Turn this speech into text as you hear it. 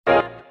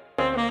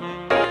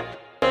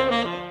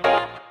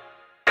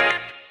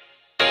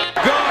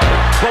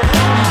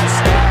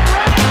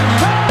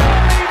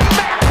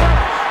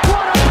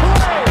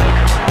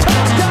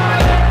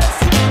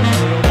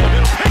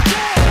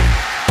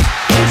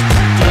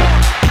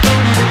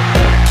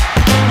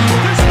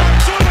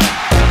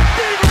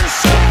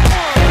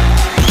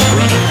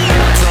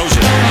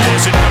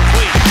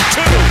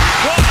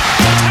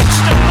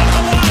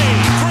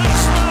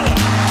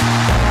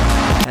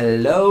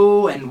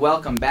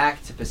welcome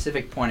back to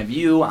Pacific Point of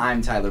View.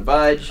 I'm Tyler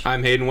Budge.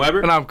 I'm Hayden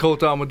Weber. And I'm Colt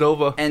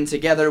Almadova. And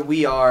together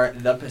we are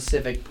the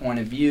Pacific Point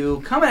of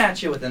View, coming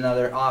at you with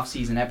another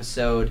off-season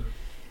episode.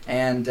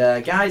 And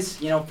guys,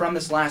 from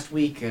this last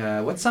week,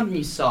 what's something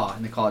you saw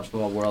in the college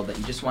football world that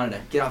you just wanted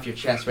to get off your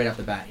chest right off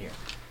the bat here?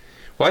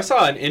 Well, I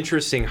saw an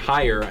interesting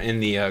hire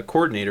in the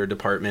coordinator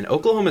department.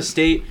 Oklahoma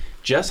State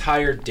just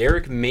hired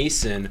Derek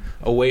Mason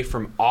away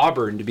from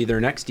Auburn to be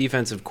their next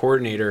defensive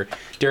coordinator.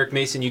 Derek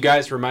Mason, you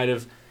guys might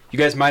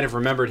have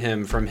remembered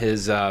him from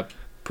his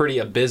pretty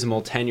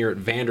abysmal tenure at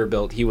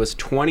Vanderbilt. He was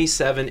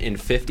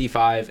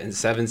 27-55 in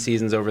 7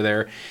 seasons over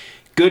there.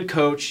 Good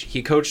coach.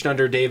 He coached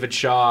under David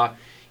Shaw.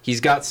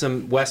 He's got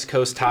some West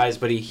Coast ties,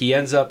 but he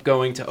ends up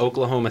going to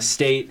Oklahoma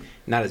State,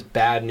 and that is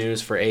bad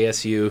news for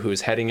ASU, who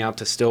is heading out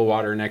to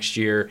Stillwater next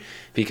year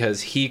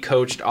because he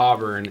coached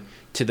Auburn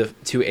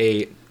to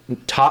a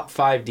top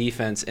 5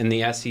 defense in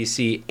the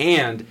SEC,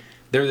 and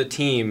they're the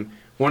team,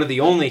 one of the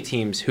only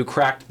teams who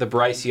cracked the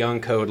Bryce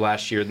Young code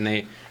last year, and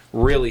they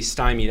really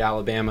stymied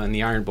Alabama in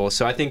the Iron Bowl.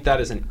 So I think that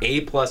is an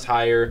A-plus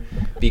hire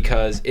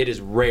because it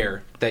is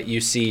rare that you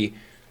see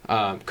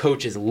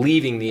coaches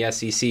leaving the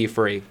SEC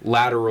for a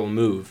lateral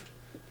move.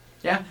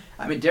 Yeah,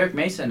 I mean, Derek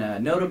Mason,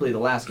 notably the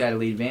last guy to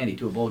lead Vandy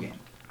to a bowl game.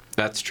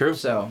 That's true.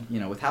 So,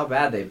 with how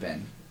bad they've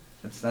been,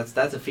 that's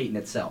a feat in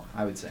itself,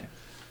 I would say.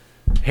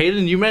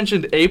 Hayden, you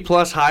mentioned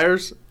A-plus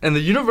hires, and the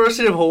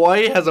University of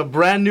Hawaii has a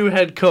brand new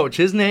head coach.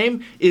 His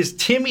name is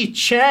Timmy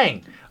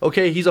Chang.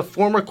 Okay, he's a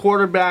former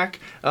quarterback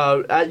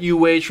at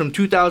UH from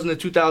 2000 to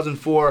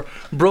 2004,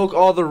 broke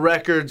all the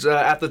records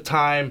at the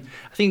time.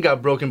 I think he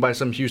got broken by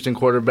some Houston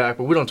quarterback,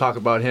 but we don't talk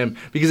about him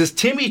because it's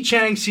Timmy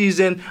Chang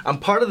season. I'm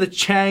part of the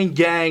Chang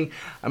gang.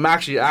 I'm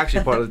actually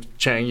part of the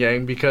Chang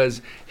gang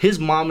because his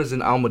mom is in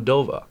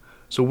Almadova.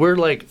 So we're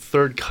like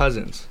third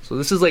cousins. So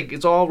this is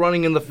it's all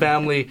running in the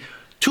family.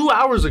 2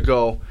 hours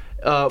ago,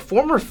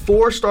 former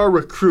 4-star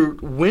recruit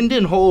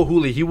Wyndon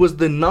Ho'ohuli, he was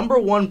the number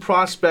 1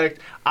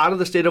 prospect out of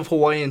the state of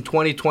Hawaii in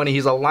 2020.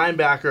 He's a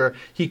linebacker.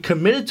 He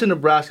committed to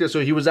Nebraska, so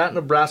he was at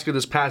Nebraska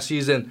this past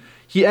season.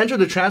 He entered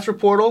the transfer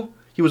portal.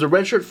 He was a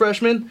redshirt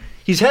freshman.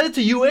 He's headed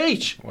to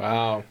UH.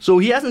 Wow. So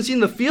he hasn't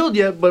seen the field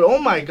yet, but oh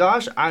my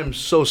gosh, I'm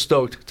so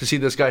stoked to see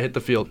this guy hit the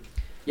field.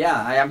 Yeah,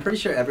 I'm pretty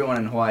sure everyone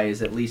in Hawaii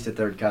is at least a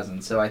third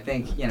cousin. So I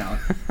think,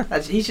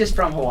 he's just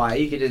from Hawaii.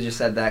 You could have just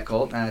said that,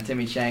 Colt,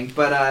 Timmy Chang.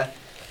 But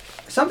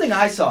something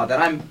I saw that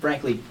I'm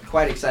frankly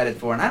quite excited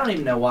for, and I don't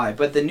even know why,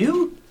 but the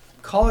new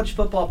College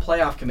Football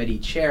Playoff Committee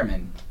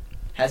chairman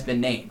has been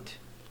named.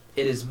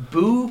 It is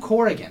Boo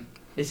Corrigan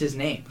is his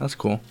name. That's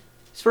cool.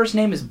 His first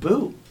name is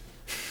Boo.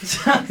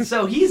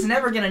 So he's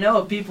never going to know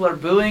if people are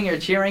booing or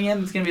cheering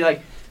him. It's going to be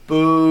like,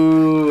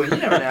 boo. You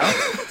never know.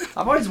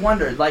 I've always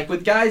wondered,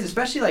 with guys,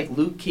 especially like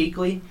Luke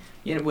Kuechly,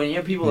 when you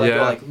hear people go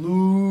like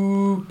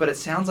Luke, but it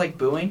sounds like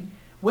booing.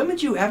 When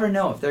would you ever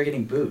know if they're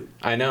getting booed?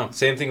 I know.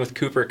 Same thing with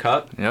Cooper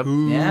Kupp. Yep.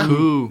 Yeah,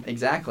 Boo.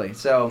 exactly.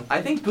 So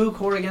I think Boo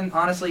Corrigan,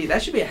 honestly,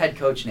 that should be a head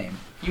coach name.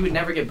 You would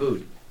never get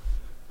booed.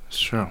 It's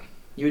true.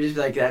 You would just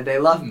be like, they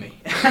love me.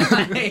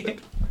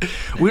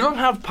 We don't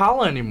have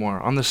Paula anymore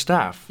on the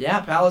staff.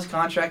 Yeah, Paula's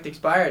contract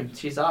expired.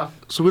 She's off.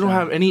 So we don't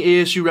have any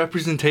ASU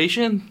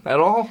representation at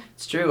all?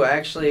 It's true.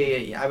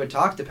 I would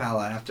talk to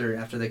Paula after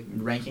the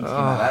rankings came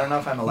out. I don't know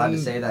if I'm allowed to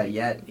say that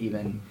yet,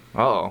 even.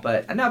 Oh.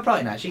 But no,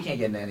 probably not. She can't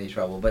get into any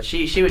trouble. But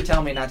she would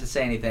tell me not to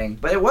say anything.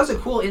 But it was a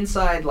cool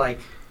inside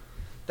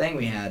thing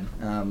we had.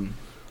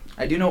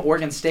 I do know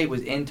Oregon State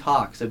was in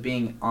talks of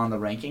being on the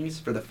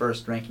rankings for the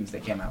first rankings they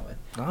came out with.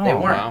 Oh, they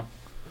weren't, wow.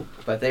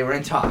 but they were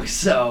in talks.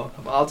 So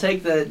I'll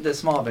take the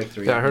small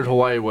victory. Yeah, I heard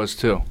Hawaii was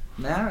too.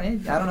 No, I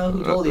don't know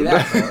who told you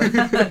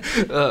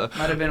that.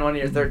 Might have been one of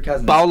your third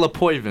cousins. Paula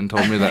Poivin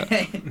told me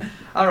that.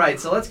 All right,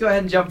 so let's go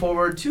ahead and jump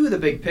forward to the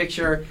big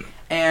picture.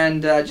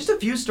 And just a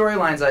few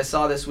storylines I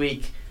saw this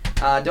week.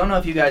 Don't know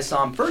if you guys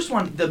saw them. First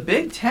one, the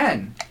Big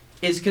Ten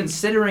is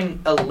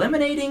considering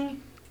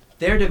eliminating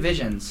their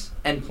divisions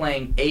and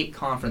playing 8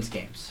 conference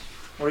games.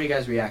 What are you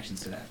guys'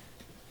 reactions to that?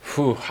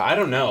 Whew, I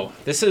don't know.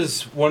 This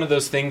is one of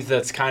those things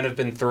that's kind of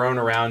been thrown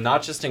around,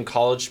 not just in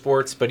college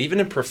sports, but even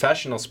in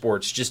professional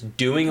sports, just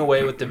doing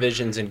away with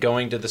divisions and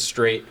going to the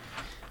straight,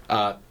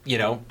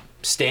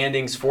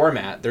 standings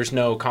format. There's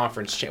no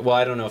conference. Well,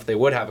 I don't know if they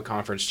would have a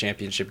conference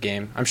championship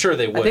game. I'm sure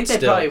they would. I think they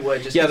still. probably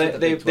would. Just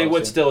they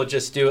would still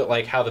just do it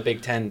like how the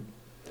Big Ten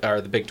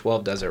or the Big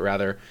 12 does it,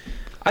 rather.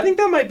 I think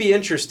that might be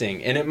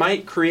interesting, and it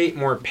might create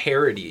more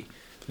parity,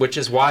 which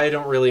is why I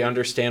don't really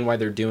understand why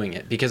they're doing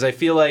it. Because I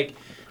feel like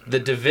the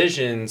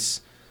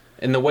divisions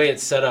and the way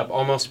it's set up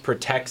almost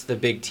protects the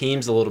big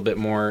teams a little bit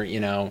more,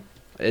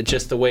 It's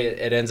just the way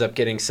it ends up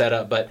getting set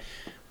up. But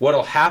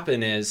what'll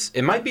happen is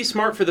it might be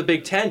smart for the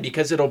Big Ten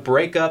because it'll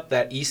break up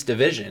that East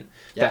Division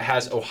that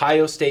has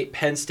Ohio State,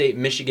 Penn State,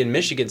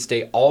 Michigan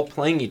State all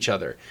playing each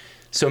other.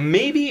 So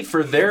maybe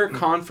for their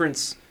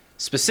conference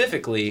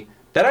specifically,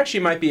 that actually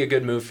might be a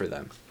good move for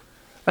them.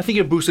 I think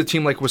it boosts a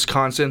team like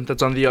Wisconsin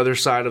that's on the other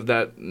side of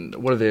that.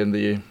 What are they in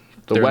the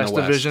They're West in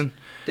the West. Division?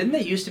 Didn't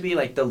they used to be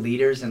like the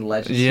leaders and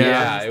legends?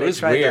 Yeah, it They was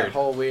tried weird. That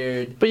whole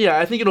weird. But yeah,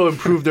 I think it'll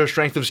improve their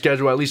strength of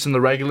schedule, at least in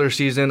the regular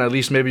season. At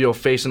least maybe you'll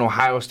face an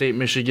Ohio State,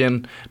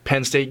 Michigan,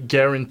 Penn State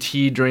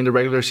guaranteed during the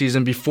regular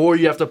season before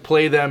you have to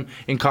play them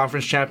in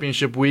conference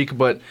championship week.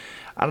 But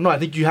I don't know. I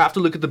think you have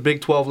to look at the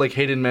Big 12 like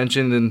Hayden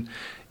mentioned. And,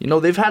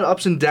 they've had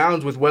ups and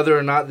downs with whether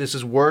or not this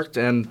has worked.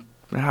 And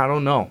I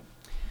don't know.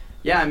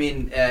 Yeah, I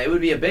mean, it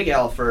would be a big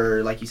L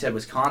for, like you said,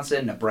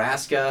 Wisconsin,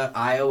 Nebraska,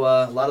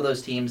 Iowa, a lot of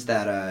those teams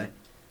that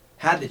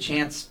had the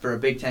chance for a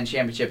Big Ten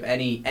championship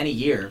any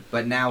year,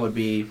 but now would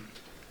be,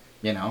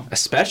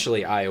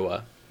 Especially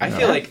Iowa. I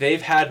feel like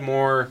they've had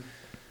more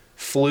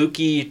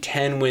fluky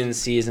 10-win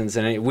seasons,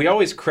 and we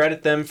always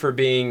credit them for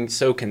being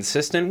so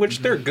consistent, which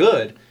they're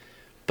good,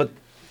 but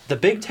the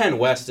Big Ten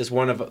West is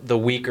one of the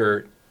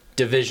weaker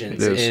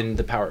divisions in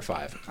the Power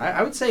 5.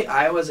 I would say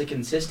Iowa's a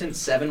consistent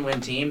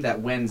 7-win team that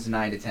wins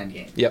 9 to 10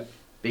 games. Yep.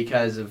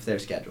 Because of their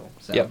schedule.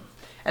 So. Yep.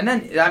 And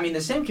then, I mean,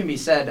 the same can be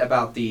said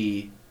about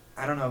the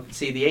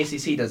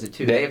ACC does it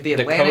too. They have the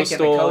Atlantic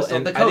Coastal,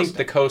 and the Coastal. I think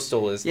the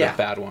Coastal is the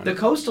bad one. The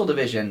Coastal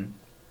Division,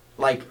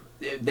 like,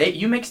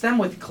 you mix them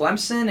with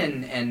Clemson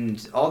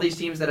and all these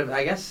teams that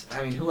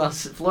have, who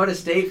else? Florida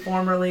State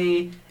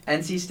formerly,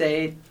 NC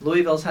State,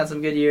 Louisville's had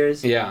some good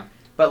years. Yeah.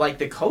 But, like,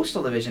 the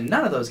Coastal Division,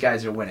 none of those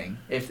guys are winning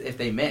if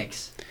they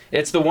mix.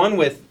 It's the one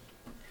with...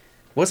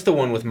 What's the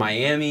one with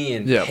Miami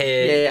and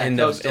Pitt and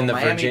the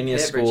Miami, Virginia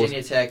Pitt, schools?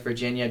 Virginia Tech,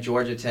 Virginia,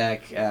 Georgia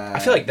Tech. I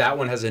feel like that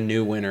one has a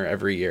new winner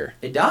every year.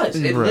 It does.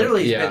 It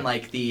literally has Yeah. been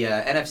like the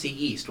NFC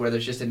East, where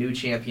there's just a new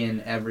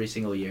champion every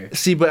single year.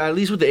 See, but at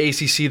least with the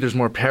ACC, there's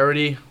more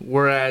parity,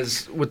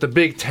 whereas with the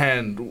Big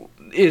Ten,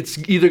 it's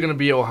either going to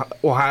be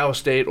Ohio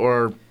State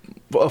or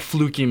a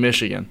fluky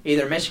Michigan.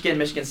 Either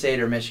Michigan State,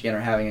 or Michigan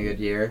are having a good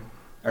year.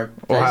 Or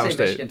did Ohio I say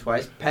State. Michigan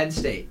twice? Penn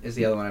State is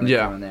the other one I was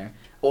throwing there.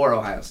 Or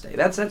Ohio State.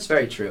 That's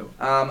very true.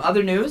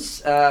 Other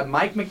news,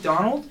 Mike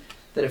McDonald,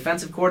 the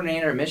defensive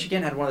coordinator at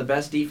Michigan, had one of the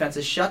best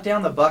defenses, shut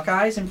down the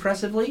Buckeyes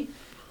impressively.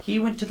 He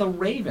went to the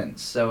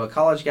Ravens, so a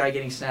college guy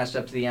getting snatched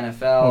up to the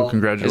NFL. Oh,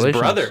 congratulations.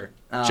 His brother,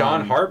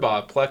 John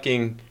Harbaugh,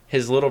 plucking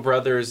his little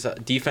brother's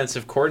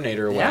defensive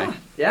coordinator away.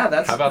 Yeah,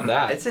 that's... How about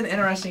that? It's an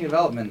interesting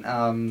development.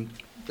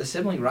 The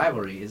sibling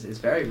rivalry is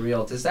very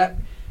real. Is that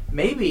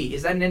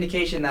an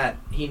indication that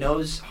he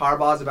knows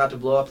Harbaugh's about to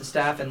blow up the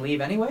staff and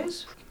leave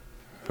anyways?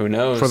 Who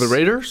knows? For the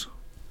Raiders?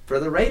 For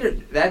the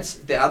Raiders, that's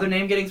the other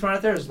name getting thrown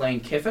out there is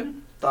Lane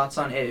Kiffin. Thoughts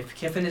on if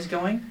Kiffin is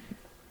going?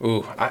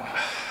 Ooh, I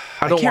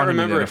don't can't want him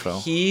in the remember if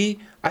NFL.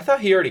 I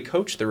thought he already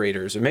coached the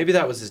Raiders, or maybe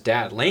that was his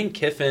dad. Lane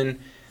Kiffin,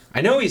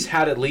 I know he's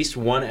had at least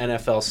one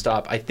NFL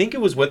stop. I think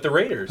it was with the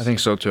Raiders. I think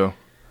so too.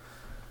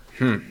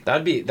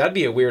 That'd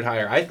be a weird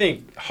hire. I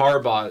think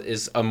Harbaugh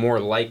is a more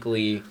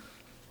likely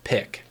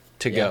pick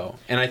to go.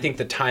 And I think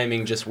the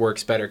timing just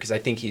works better because I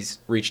think he's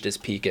reached his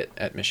peak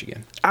at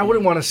Michigan. I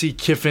wouldn't want to see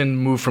Kiffin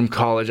move from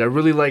college. I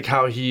really like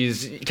how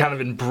he's kind of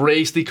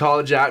embraced the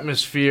college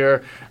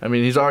atmosphere. I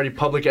mean, he's already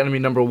public enemy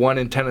number 1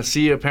 in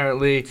Tennessee,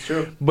 apparently.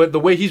 True. But the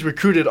way he's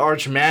recruited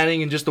Arch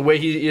Manning and just the way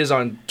he is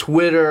on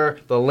Twitter,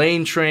 the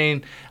lane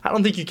train, I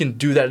don't think you can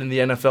do that in the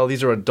NFL.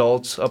 These are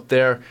adults up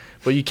there,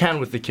 but you can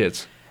with the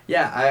kids.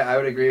 Yeah, I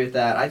would agree with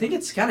that. I think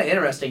it's kind of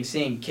interesting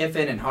seeing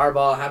Kiffin and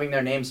Harbaugh having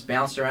their names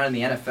bounced around in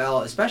the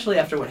NFL, especially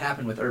after what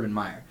happened with Urban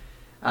Meyer.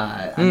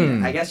 I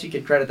mean, I guess you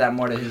could credit that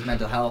more to his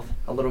mental health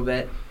a little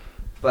bit.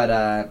 But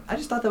I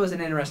just thought that was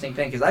an interesting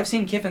thing because I've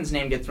seen Kiffin's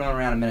name get thrown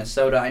around in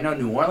Minnesota. I know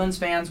New Orleans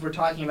fans were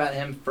talking about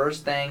him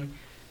first thing.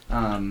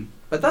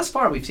 But thus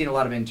far, we've seen a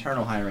lot of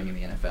internal hiring in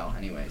the NFL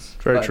anyways.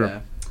 Very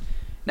true.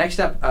 Next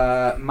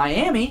up,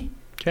 Miami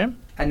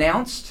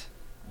announced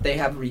they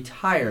have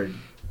retired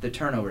the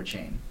turnover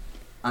chain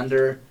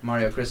under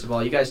Mario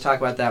Cristobal. You guys talk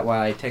about that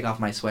while I take off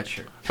my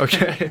sweatshirt.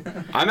 Okay.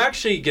 I'm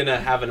actually going to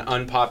have an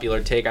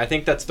unpopular take. I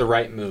think that's the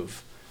right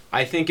move.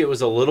 I think it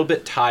was a little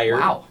bit tired.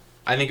 Wow.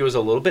 I think it was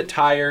a little bit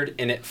tired,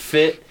 and it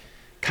fit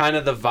kind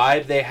of the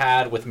vibe they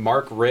had with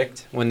Mark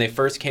Richt when they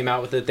first came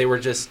out with it.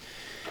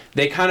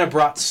 They kind of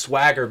brought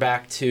swagger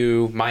back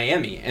to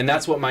Miami, and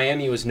that's what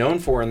Miami was known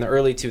for in the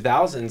early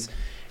 2000s.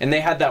 And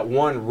they had that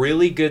one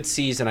really good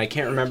season. I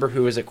can't remember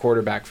who was at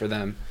quarterback for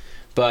them,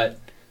 but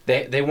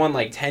they won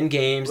like 10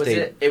 games.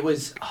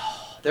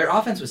 Their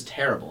offense was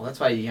terrible. That's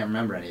why you can't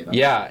remember any of them.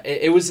 Yeah,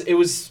 it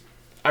was.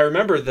 I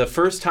remember the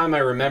first time I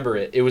remember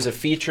it. It was a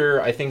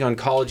feature, I think, on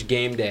College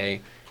Game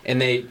Day,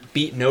 and they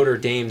beat Notre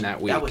Dame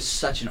that week. That was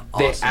such an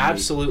awesome They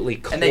absolutely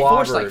week. clobbered. And they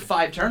forced like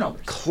 5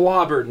 turnovers.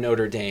 Clobbered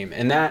Notre Dame,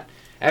 and that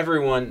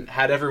everyone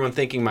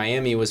thinking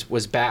Miami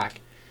was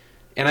back.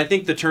 And I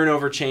think the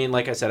turnover chain,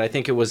 like I said, I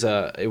think it was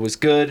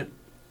good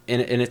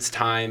in its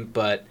time,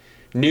 but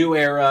new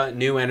era,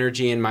 new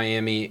energy in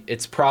Miami.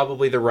 It's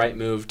probably the right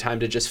move.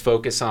 Time to just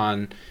focus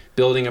on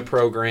building a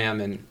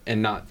program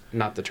and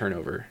not the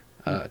turnover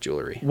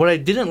jewelry. What I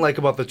didn't like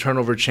about the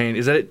turnover chain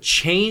is that it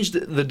changed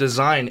the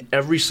design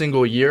every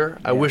single year.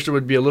 I wish there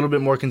would be a little bit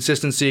more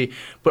consistency.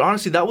 But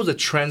honestly, that was a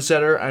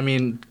trendsetter. I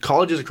mean,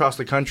 colleges across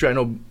the country, I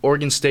know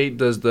Oregon State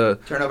does the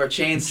turnover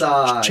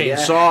chainsaw.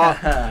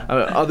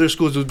 Other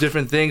schools do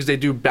different things. They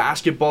do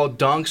basketball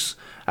dunks.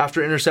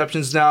 after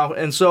interceptions now.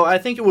 And so I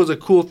think it was a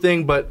cool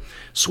thing, but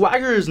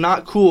swagger is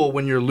not cool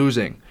when you're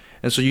losing.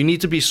 And so you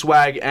need to be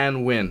swag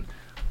and win.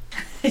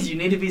 You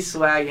need to be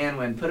swag and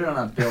win. Put it on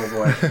a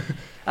billboard.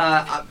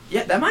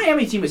 Yeah, that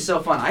Miami team was so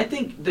fun. I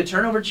think the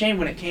turnover chain,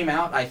 when it came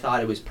out, I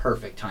thought it was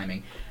perfect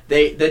timing.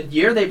 The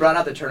year they brought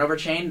out the turnover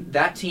chain,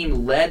 that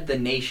team led the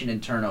nation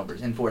in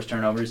turnovers, enforced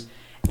turnovers,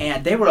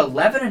 and they were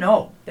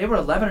 11-0. They were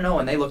 11-0,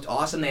 and they looked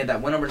awesome. They had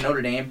that win over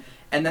Notre Dame,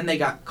 and then they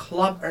got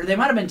or they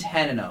might have been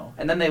 10-0,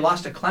 and then they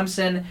lost to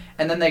Clemson,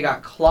 and then they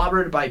got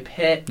clobbered by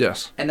Pitt.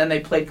 Yes. And then they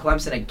played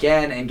Clemson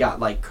again and got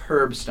like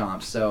curb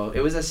stomped. So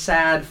it was a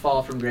sad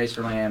fall from grace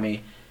for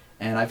Miami.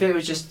 And I feel it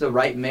was just the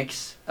right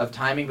mix of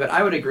timing. But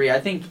I would agree. I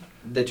think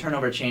the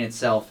turnover chain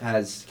itself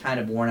has kind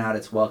of worn out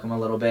its welcome a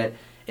little bit.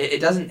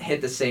 It doesn't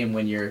hit the same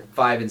when you're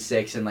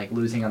 5-6 and like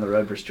losing on the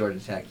road versus Georgia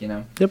Tech, you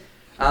know? Yep.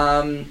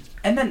 And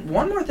then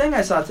one more thing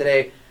I saw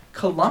today.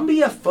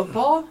 Columbia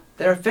football,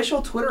 their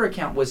official Twitter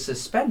account was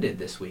suspended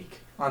this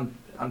week on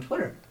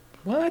Twitter.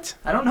 What?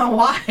 I don't know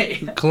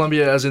why.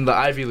 Columbia as in the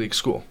Ivy League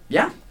school.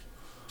 Yeah.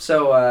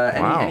 So,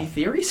 Wow. any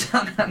theories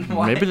on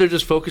why? Maybe they're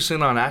just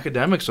focusing on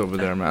academics over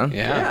there, man.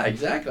 Yeah,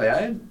 exactly.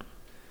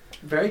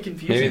 Very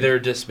confusing. Maybe they're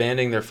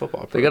disbanding their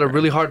football program. They got a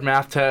really hard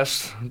math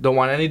test. Don't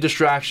want any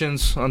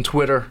distractions on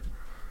Twitter.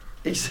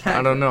 Exactly.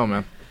 I don't know,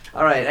 man.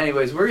 All right.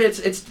 Anyways,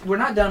 we're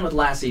not done with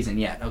last season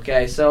yet.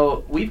 Okay,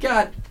 so we've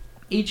got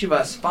each of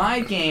us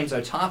 5 games,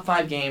 our top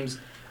 5 games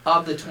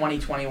of the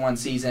 2021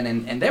 season,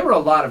 and there were a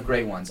lot of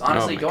great ones.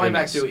 Honestly, going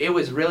back to it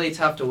was really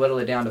tough to whittle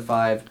it down to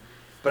 5.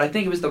 But I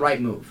think it was the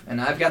right move. And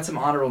I've got some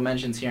honorable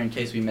mentions here in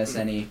case we miss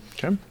any.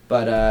 Okay.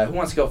 But who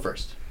wants to go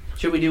first?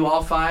 Should we do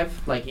all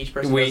 5? Like each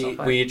person does all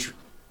 5? Do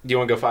you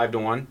want to go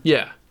 5-1?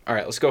 Yeah. All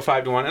right, let's go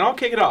 5-1, and I'll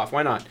kick it off.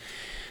 Why not?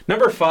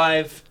 Number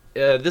 5,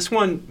 this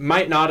one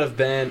might not have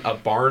been a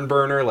barn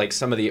burner like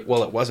some of the...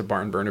 Well, it was a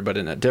barn burner, but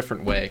in a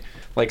different way.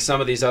 Like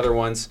some of these other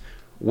ones.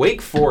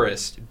 Wake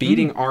Forest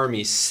beating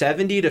Army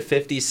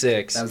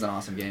 70-56. That was an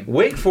awesome game.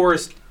 Wake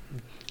Forest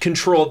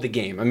controlled the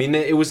game. I mean,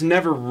 it was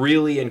never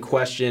really in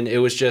question. It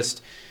was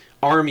just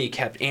Army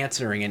kept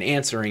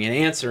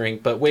answering,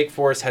 but Wake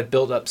Forest had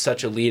built up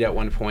such a lead at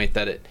one point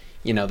that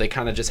they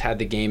kind of just had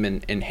the game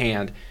in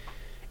hand.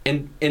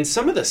 And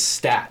some of the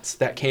stats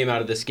that came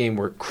out of this game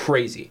were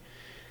crazy.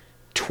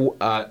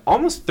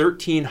 Almost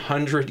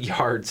 1,300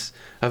 yards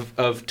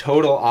of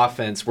total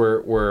offense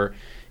were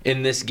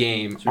in this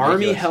game.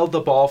 Army held the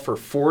ball for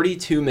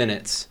 42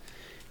 minutes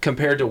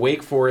compared to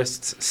Wake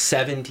Forest's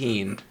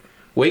 17.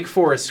 Wake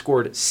Forest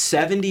scored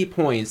 70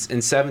 points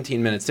in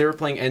 17 minutes. They were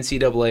playing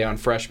NCAA on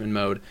freshman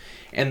mode.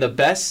 And the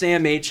best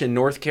Sam H in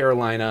North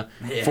Carolina,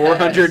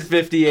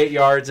 458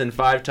 yards and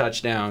 5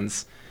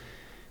 touchdowns.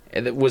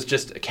 It was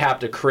just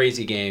capped a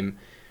crazy game.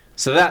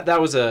 So that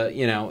was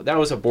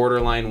a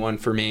borderline one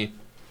for me.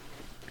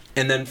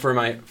 And then for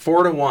my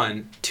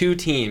 4-1, 2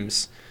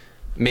 teams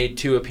made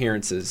 2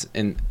 appearances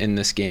in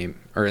this game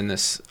or on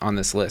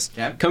this list.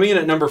 Okay. Coming in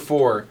at number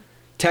 4,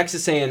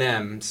 Texas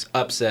A&M's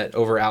upset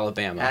over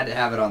Alabama. Had to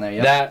have it on there,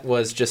 yeah. That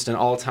was just an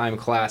all-time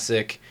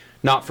classic,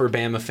 not for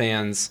Bama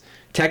fans.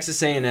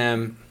 Texas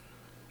A&M,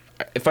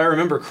 if I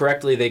remember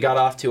correctly, they got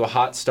off to a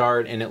hot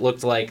start, and it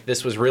looked like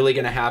this was really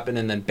going to happen,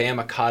 and then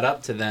Bama caught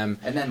up to them.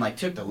 And then,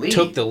 took the lead.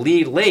 Took the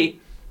lead late,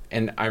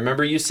 and I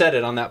remember you said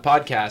it on that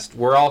podcast.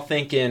 We're all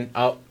thinking,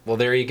 oh, well,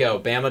 there you go.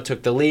 Bama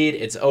took the lead.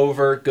 It's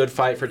over. Good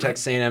fight for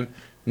Texas A&M.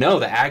 No,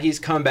 the Aggies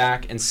come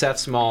back, and Seth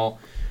Small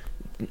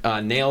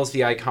nails the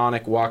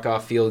iconic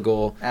walk-off field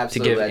goal to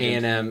give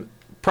A&M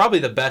probably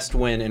the best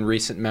win in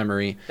recent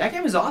memory. That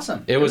game was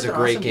awesome. It was a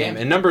great awesome game.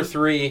 And number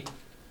 3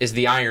 is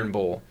the Iron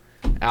Bowl.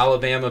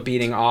 Alabama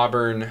beating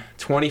Auburn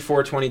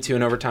 24-22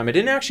 in overtime. I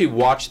didn't actually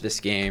watch this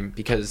game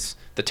because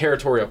the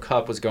Territorial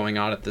Cup was going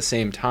on at the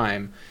same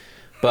time.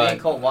 But me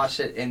and Colt watched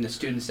it in the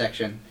student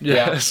section.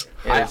 Yes.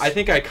 Yeah, I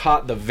think I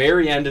caught the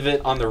very end of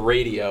it on the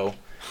radio,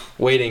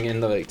 waiting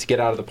to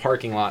get out of the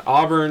parking lot.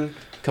 Auburn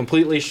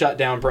completely shut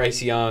down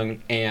Bryce Young,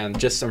 and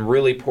just some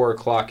really poor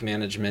clock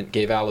management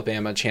gave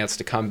Alabama a chance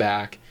to come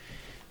back,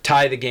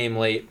 tie the game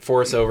late,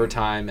 force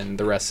overtime, and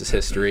the rest is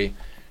history.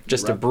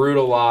 Just a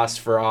brutal loss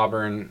for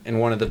Auburn,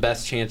 and one of the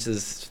best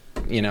chances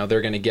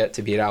they're going to get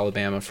to beat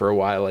Alabama for a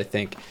while, I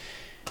think.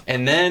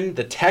 And then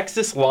the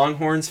Texas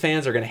Longhorns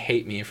fans are going to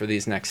hate me for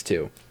these next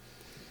 2.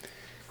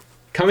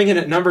 Coming in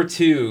at number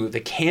 2, the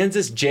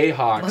Kansas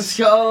Jayhawks. Let's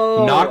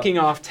go! Knocking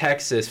off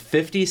Texas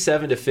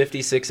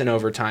 57-56 in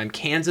overtime.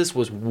 Kansas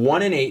was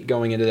 1-8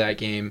 going into that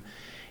game.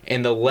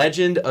 And the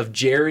legend of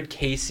Jared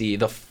Casey,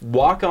 the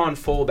walk-on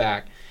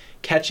fullback,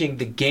 catching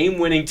the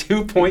game-winning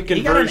 2-point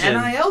conversion. He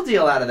got an NIL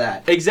deal out of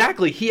that.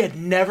 Exactly. He had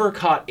never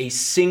caught a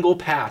single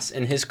pass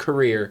in his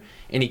career,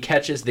 and he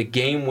catches the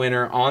game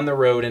winner on the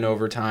road in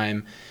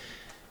overtime.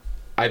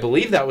 I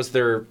believe that was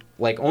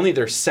only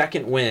their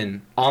second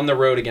win on the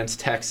road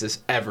against Texas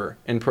ever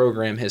in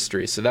program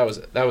history. So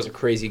that was a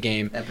crazy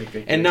game.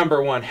 Epic. And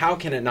number 1, how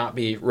can it not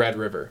be Red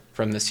River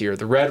from this year?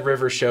 The Red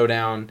River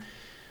Showdown.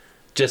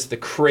 just the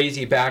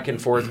crazy back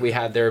and forth we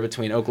had there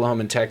between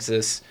Oklahoma and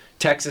Texas.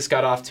 Texas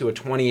got off to a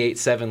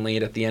 28-7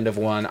 lead at the end of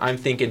one. I'm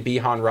thinking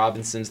Bijan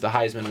Robinson's the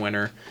Heisman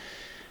winner.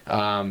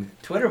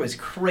 Twitter was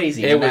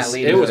crazy. It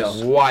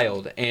was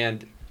wild,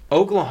 and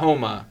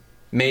Oklahoma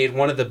made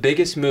one of the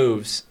biggest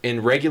moves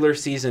in regular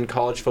season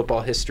college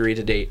football history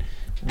to date.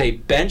 They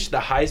benched the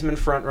Heisman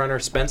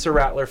frontrunner Spencer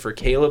Rattler for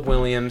Caleb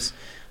Williams.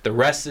 The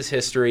rest is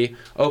history.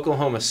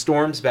 Oklahoma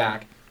storms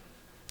back.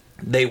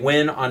 They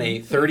win on a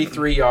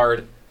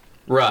 33-yard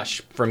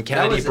rush from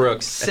Kennedy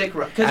Brooks sick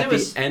at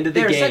the end of the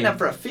game. They were setting up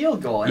for a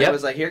field goal, and it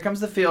was like, here comes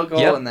the field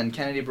goal, and then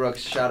Kennedy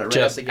Brooks shot it right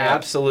up the gap.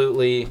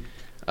 Absolutely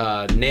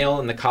nail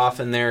in the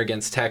coffin there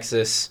against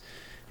Texas.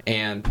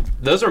 And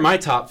those are my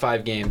top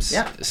 5 games.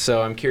 Yeah.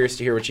 So I'm curious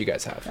to hear what you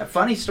guys have. A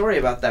funny story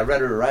about that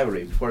Red River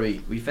rivalry before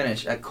we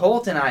finish.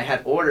 Colt and I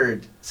had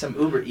ordered some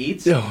Uber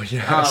Eats. Oh,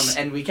 yes.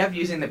 And we kept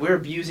using we were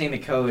abusing the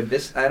code.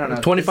 I don't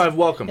know. 25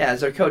 welcome. Yeah,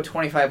 it's our code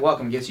 25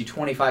 welcome gives you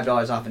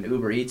 $25 off an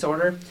Uber Eats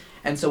order.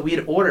 And so we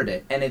had ordered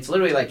it, and it's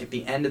literally like at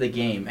the end of the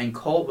game. And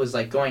Colt was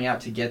like going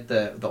out to get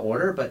the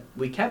order, but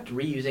we kept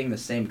reusing the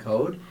same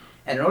code.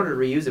 And in order to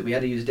reuse it, we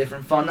had to use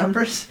different phone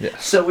numbers.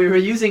 Yes. So we were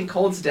using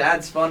Colt's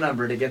dad's phone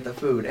number to get the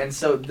food. And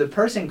so the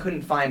person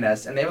couldn't find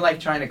us. And they were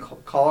like trying to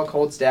call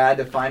Colt's dad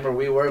to find where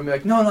we were. And we were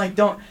like, no, like,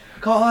 don't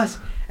call us.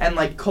 And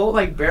like Colt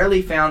like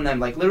barely found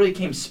them. Like literally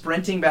came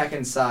sprinting back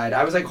inside.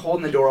 I was like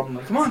holding the door open. I'm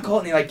like, come on,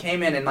 Colt. And he like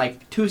came in. And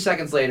like 2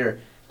 seconds later,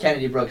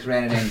 Kennedy Brooks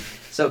ran it in.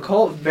 So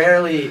Colt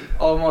barely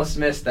almost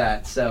missed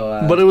that.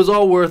 So, but it was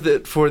all worth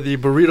it for the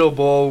burrito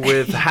bowl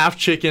with half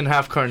chicken,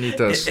 half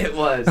carnitas. It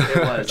was.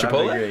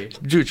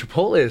 Chipotle? Dude,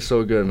 Chipotle is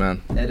so good,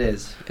 man. It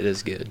is. It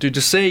is good. Dude,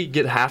 just say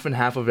get half and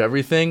half of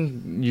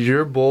everything,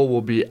 your bowl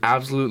will be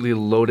absolutely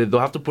loaded.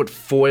 They'll have to put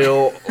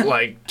foil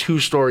like 2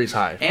 stories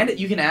high. And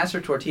you can ask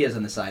for tortillas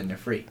on the side, and they're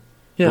free.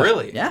 Yeah.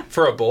 Really? Yeah.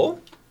 For a bowl?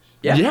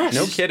 Yeah. Yes.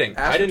 No kidding.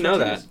 Ask I didn't know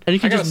tortillas. that. And you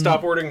can I gotta just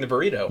stop ordering the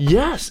burrito.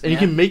 Yes, and you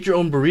can make your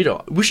own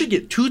burrito. We should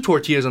get 2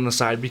 tortillas on the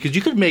side because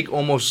you could make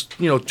almost,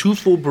 2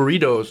 full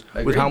burritos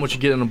with how much you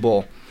get in a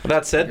bowl. With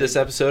that said, this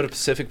episode of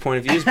Pacific Point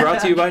of View is brought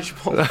to you by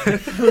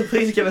Chipotle.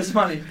 Please give us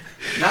money.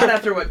 Not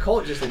after what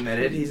Colt just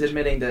admitted. He's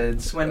admitting to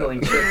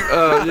swindling shit.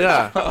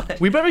 Yeah.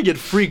 We better get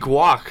free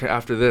guac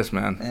after this,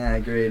 man. Yeah,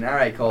 agreed. All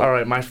right, Colt. All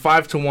right, my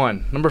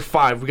 5-1. Number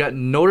 5, we got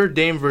Notre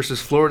Dame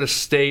versus Florida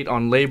State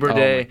on Labor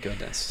Day. Oh, my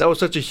goodness. That was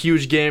such a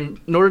huge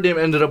game. Notre Dame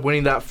ended up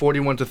winning that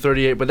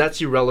 41-38, but that's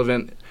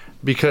irrelevant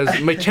because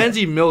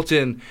Mackenzie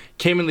Milton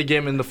came in the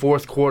game in the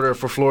 4th quarter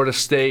for Florida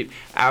State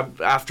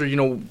after,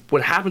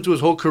 what happened to his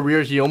whole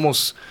career. He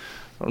almost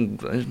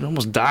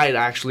died,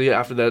 actually,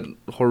 after that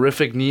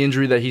horrific knee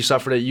injury that he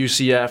suffered at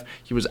UCF.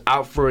 He was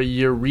out for a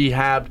year,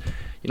 rehabbed,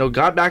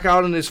 got back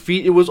out on his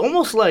feet. It was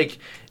almost like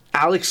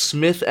Alex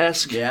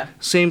Smith-esque,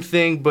 same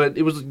thing, but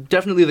it was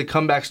definitely the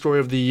comeback story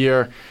of the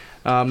year.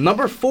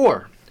 Number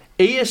 4,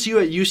 ASU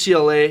at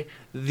UCLA,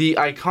 the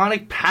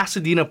iconic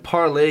Pasadena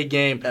parlay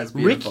game. That's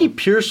beautiful. Ricky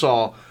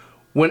Pearsall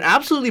went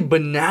absolutely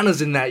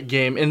bananas in that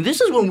game, and this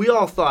is when we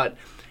all thought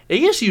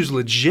ASU's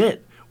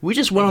legit. We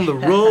just went on the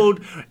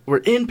road. We're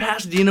in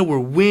Pasadena. We're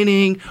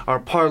winning. Our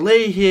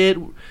parlay hit.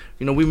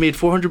 We made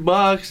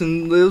 $400,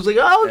 and it was like,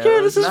 oh, okay,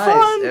 this is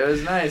fun. It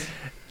was nice.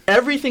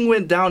 Everything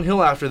went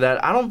downhill after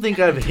that. I don't think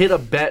I've hit a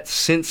bet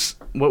since,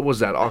 what was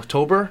that,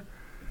 October?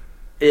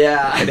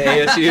 Yeah. And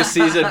ASU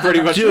season pretty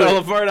much fell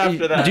apart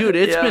after that. Dude,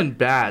 it's been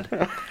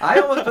bad. I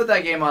almost put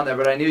that game on there,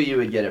 but I knew you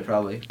would get it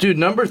probably. Dude,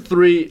 number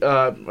 3, I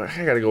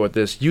got to go with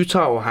this.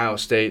 Utah-Ohio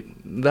State.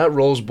 That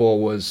Rose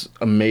Bowl was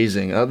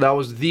amazing. That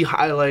was the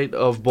highlight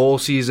of bowl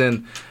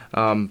season.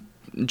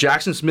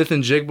 Jackson Smith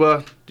and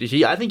Jigba,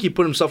 I think he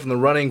put himself in the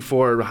running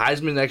for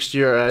Heisman next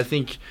year. I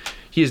think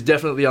he is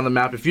definitely on the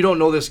map. If you don't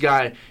know this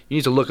guy, you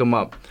need to look him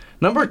up.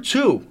 Number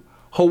 2.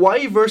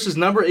 Hawaii versus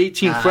number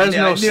 18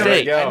 Fresno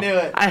State. I knew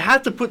it. I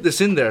had to put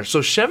this in there. So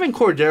Chevin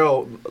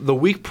Cordero, the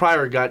week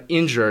prior, got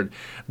injured.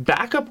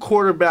 Backup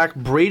quarterback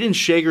Braden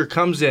Shager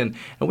comes in,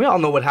 and we all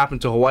know what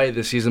happened to Hawaii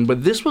this season,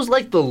 but this was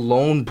like the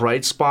lone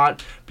bright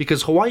spot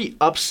because Hawaii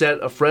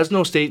upset a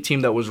Fresno State team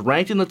that was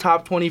ranked in the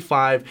top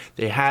 25.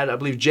 They had, I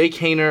believe, Jake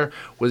Haener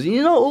was,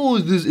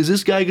 is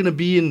this guy going to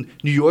be in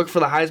New York for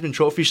the Heisman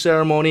Trophy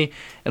ceremony?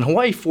 And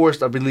Hawaii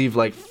forced, I believe,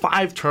 like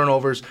 5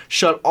 turnovers,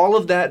 shut all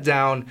of that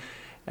down,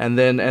 and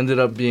then ended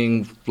up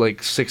being like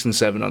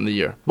 6-7 on the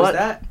year. Was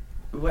that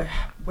where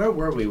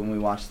were we when we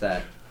watched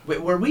that? Wait,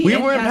 were we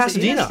were in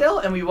Pasadena still,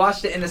 and we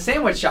watched it in the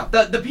sandwich shop,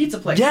 the pizza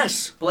place.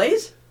 Yes,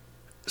 Blaze.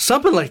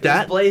 Something like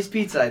that. It was Blaze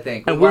Pizza, I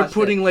think. And we're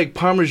putting like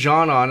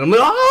Parmesan on. I'm like,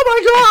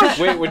 oh my gosh!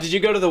 Wait, did you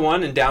go to the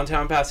one in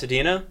downtown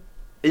Pasadena?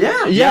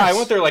 Yeah. Yeah, I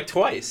went there like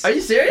twice. Are you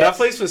serious? That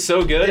place was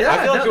so good. Yeah,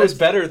 I feel like it was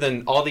better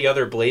than all the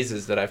other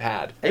Blazes that I've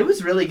had. It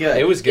was really good.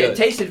 It was good. It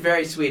tasted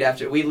very sweet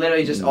after. We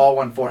literally just all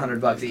won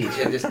 $400 each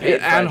and just paid.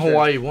 And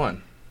Hawaii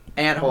won.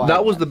 And Hawaii.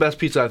 That was the best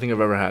pizza I think I've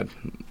ever had.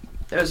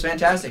 It was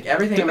fantastic.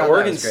 Everything Didn't about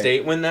Oregon that was great.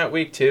 State win that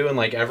week too, and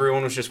like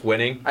everyone was just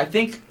winning? I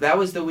think that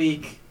was the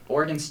week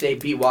Oregon State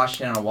beat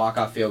Washington on a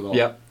walk-off field goal.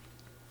 Yep.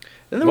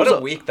 And What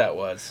a week that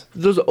was.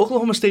 There was an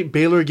Oklahoma State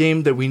Baylor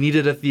game that we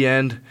needed at the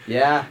end.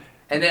 Yeah.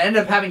 And it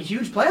ended up having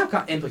huge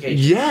playoff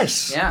implications.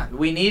 Yes. Yeah,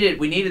 we needed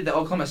the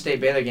Oklahoma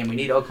State Baylor game. We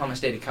needed Oklahoma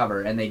State to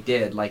cover, and they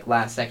did, like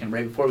last second,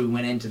 right before we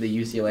went into the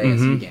UCLA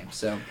SC game.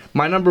 So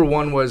my number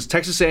one was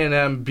Texas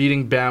A&M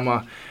beating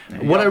Bama.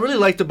 What I really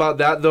liked about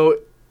that, though,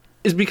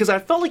 is because I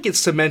felt like it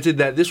cemented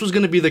that this was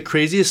going to be the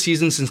craziest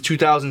season since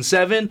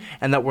 2007,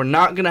 and that we're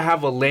not going to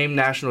have a lame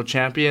national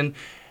champion.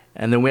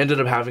 And then we ended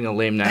up having a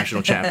lame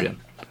national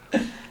champion.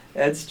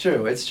 It's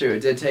true. It's true.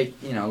 It did take,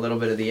 a little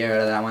bit of the air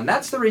out of that one.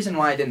 That's the reason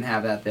why I didn't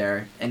have that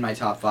there in my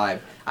top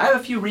 5. I have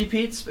a few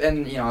repeats,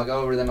 and, I'll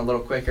go over them a little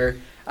quicker.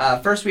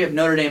 First, we have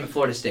Notre Dame at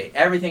Florida State.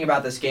 Everything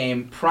about this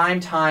game, prime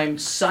time,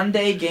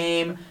 Sunday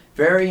game,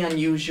 very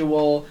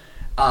unusual.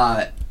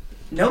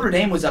 Notre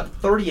Dame was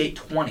up 38-20.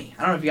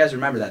 I don't know if you guys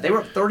remember that. They were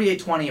up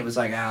 38-20. It was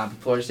like,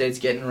 Florida State's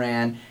getting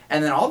ran.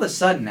 And then all of a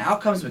sudden,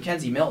 out comes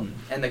Mackenzie Milton,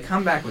 and the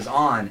comeback was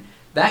on.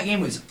 That game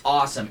was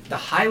awesome. The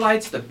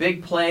highlights, the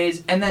big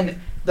plays, and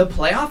then the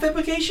playoff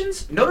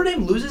implications. Notre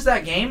Dame loses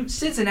that game.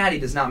 Cincinnati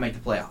does not make the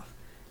playoff.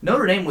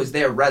 Notre Dame was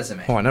their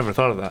resume. Oh, I never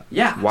thought of that.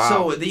 Yeah. Wow.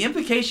 So the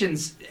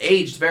implications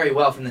aged very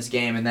well from this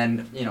game. And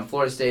then,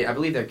 Florida State, I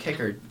believe their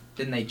kicker,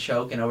 didn't they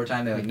choke in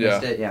overtime? They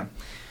missed it? Yeah.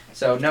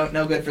 So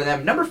no good for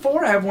them. Number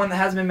 4, I have one that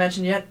hasn't been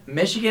mentioned yet.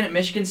 Michigan at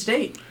Michigan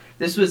State.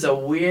 This was a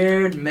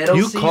weird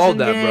season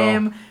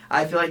game. Bro.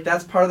 I feel like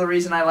that's part of the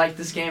reason I like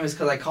this game is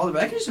because I called it.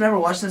 But I can just remember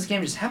watching this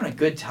game just having a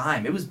good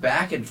time. It was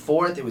back and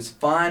forth. It was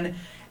fun.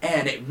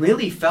 And it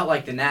really felt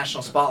like the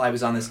national spotlight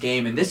was on this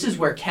game. And this is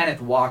where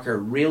Kenneth Walker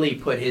really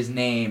put his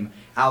name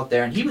out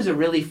there. And he was a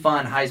really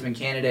fun Heisman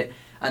candidate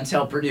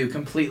until Purdue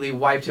completely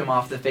wiped him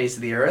off the face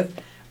of the earth.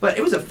 But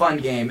it was a fun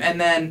game.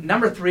 And then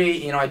number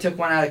 3, I took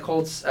one out of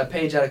Colts, a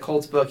page out of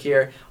Colts' book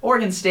here.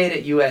 Oregon State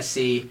at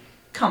USC.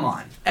 Come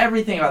on.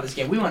 Everything about this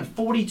game. We won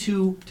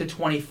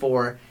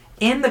 42-24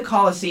 in the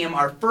Coliseum.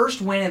 Our first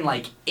win in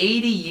like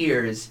 80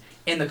 years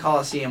in the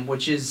Coliseum,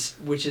 which is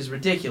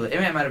ridiculous. It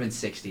might have been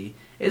 60.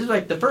 It was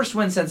like the first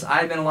win since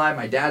I've been alive,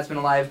 my dad's been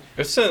alive.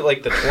 It's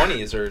like the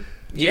 20s or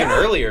even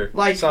earlier.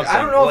 Like something. I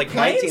don't know like if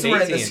planes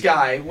were in the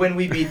sky when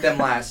we beat them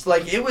last.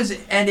 Like it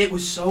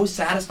was so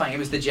satisfying. It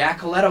was the Jack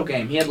Coletto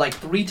game. He had like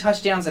 3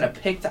 touchdowns and a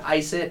pick to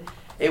ice it.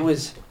 It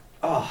was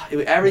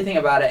everything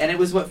about it, and it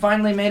was what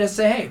finally made us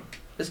say, hey,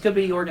 this could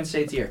be Oregon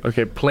State's year.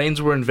 Okay,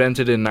 planes were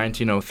invented in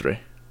 1903.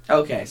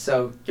 Okay,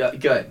 so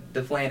good.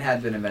 The plane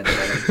had been invented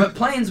already. But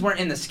planes weren't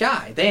in the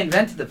sky. They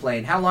invented the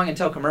plane. How long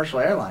until commercial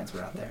airlines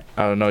were out there?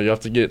 I don't know.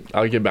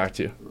 I'll get back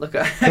to you. Look,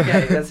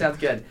 okay, that sounds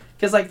good.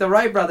 Because like the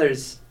Wright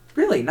brothers,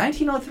 really,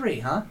 1903,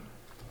 huh?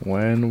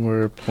 When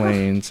were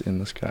planes in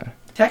the sky?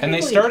 And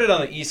they started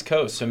on the East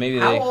Coast, so maybe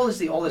How old is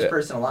the oldest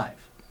person alive?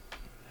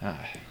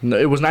 No,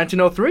 it was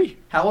 1903.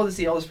 How old is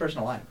the oldest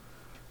person alive?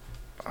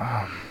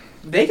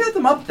 They got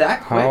them up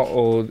that quick. How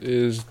old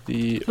is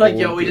the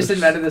oldest? We just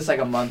invented this like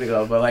a month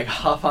ago, but like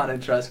hop on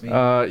and trust me.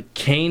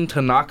 Kane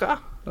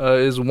Tanaka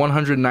is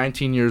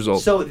 119 years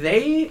old. So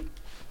they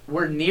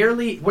were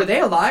they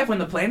alive when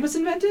the plane was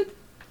invented?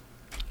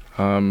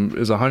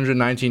 Is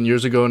 119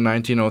 years ago in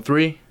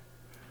 1903.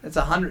 It's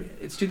 100.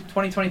 It's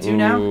 2022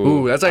 now.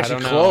 Ooh, that's actually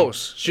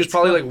close. She was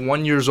probably like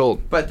 1 year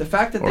old. But the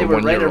fact that they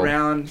were right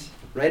around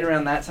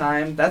that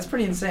time, that's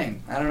pretty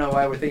insane. I don't know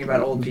why we're thinking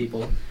about old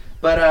people.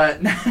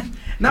 But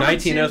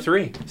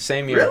 1903,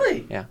 same year.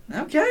 Really? Yeah.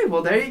 Okay,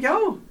 well there you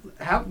go.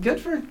 How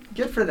good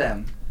for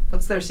them.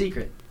 What's their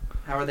secret?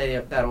 How are they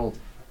that old?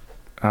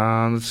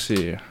 Let's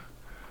see.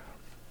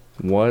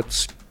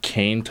 What's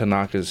Kane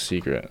Tanaka's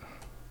secret?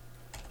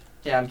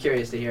 Yeah, I'm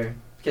curious to hear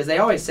because they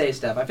always say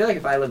stuff. I feel like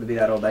if I lived to be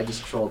that old, I'd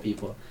just troll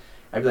people.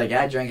 I'd be like,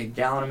 I drank a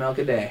gallon of milk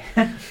a day.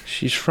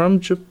 She's from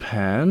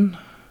Japan.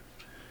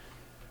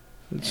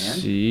 Let's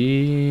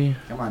see.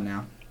 Come on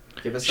now.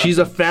 She's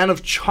a fan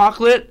of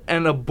chocolate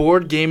and a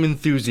board game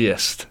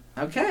enthusiast.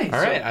 Okay. All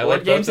right. I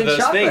like both of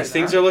those things.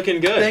 Things are looking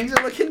good. Things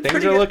are looking good.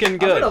 I'm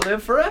going to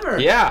live forever.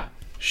 Yeah.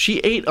 She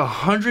ate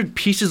 100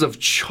 pieces of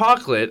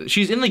chocolate.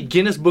 She's in the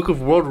Guinness Book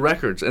of World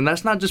Records, and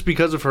that's not just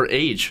because of her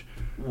age.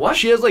 What?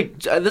 She has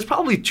there's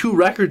probably 2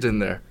 records in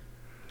there.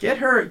 Get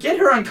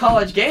her on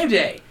College Game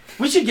Day.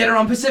 We should get her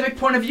on Pacific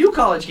Point of View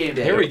College Game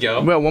Day. Here we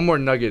go. Well, one more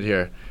nugget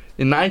here.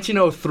 In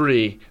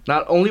 1903,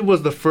 not only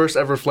was the first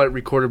ever flight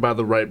recorded by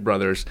the Wright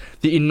brothers,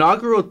 the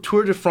inaugural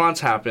Tour de France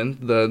happened.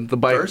 The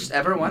bike. First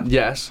ever one?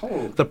 Yes.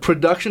 Oh. The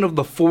production of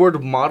the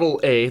Ford Model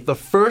A, the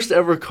first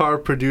ever car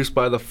produced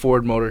by the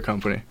Ford Motor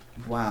Company.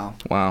 Wow.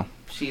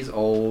 She's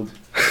old.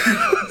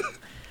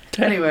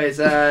 Anyways,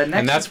 next.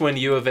 And that's when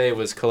U of A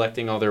was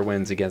collecting all their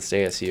wins against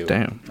ASU.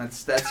 Damn.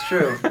 That's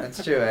true.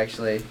 That's true,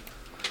 actually.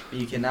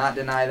 You cannot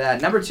deny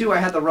that. Number 2, I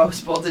had the Rose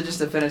Bowl just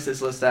to finish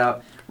this list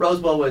out. Rose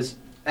Bowl was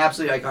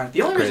absolutely iconic.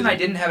 The only reason I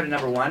didn't have it at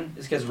number 1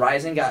 is because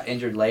Rising got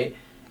injured late.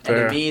 And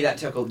to me, that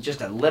took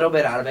just a little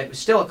bit out of it. It was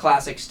still a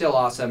classic, still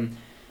awesome.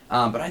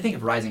 But I think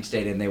if Rising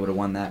stayed in, they would have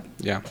won that.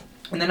 Yeah.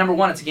 And then number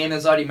 1, it's a game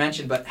that's already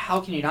mentioned, but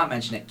how can you not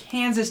mention it?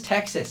 Kansas,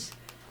 Texas.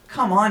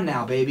 Come on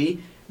now,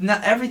 baby.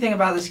 everything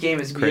about this game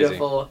is Crazy.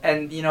 beautiful.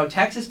 And,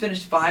 Texas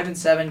finished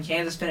 5-7.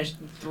 Kansas finished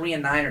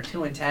 3-9 or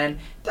 2-10.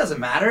 Doesn't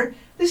matter.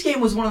 This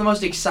game was one of the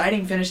most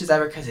exciting finishes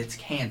ever because it's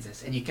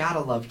Kansas. And you got to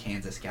love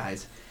Kansas,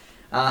 guys.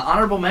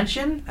 Honorable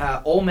mention,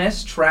 Ole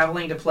Miss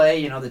traveling to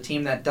play, the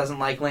team that doesn't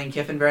like Lane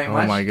Kiffin very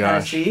much. Oh, my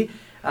gosh. Tennessee.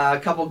 A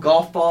couple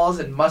golf balls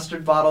and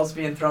mustard bottles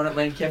being thrown at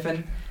Lane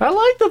Kiffin. I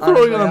like the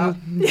throwing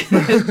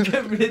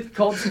on.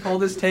 Colt's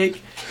coldest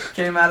take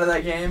came out of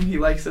that game. He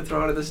likes to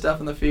throw the stuff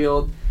in the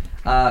field.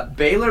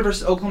 Baylor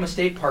versus Oklahoma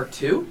State Part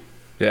 2.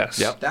 Yes.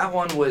 Yep. That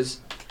one was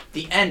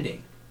the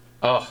ending.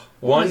 Oh,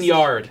 1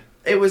 yard.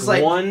 It was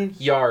like 1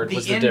 yard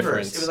was the inverse.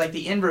 difference. It was like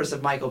the inverse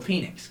of Michael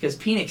Penix, because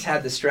Penix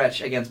had the stretch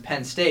against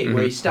Penn State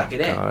where he stuck it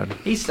in. God.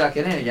 He stuck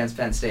it in against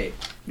Penn State.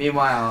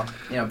 Meanwhile,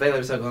 Baylor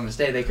versus Oklahoma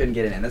State, they couldn't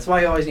get it in. That's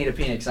why you always need a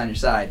Penix on your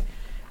side.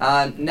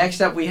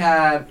 Next up, we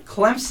have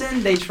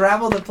Clemson. They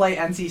travel to play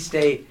NC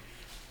State.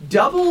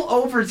 Double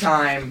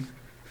overtime.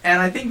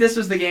 And I think this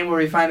was the game where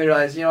we finally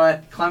realized,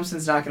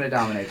 Clemson's not going to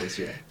dominate this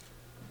year.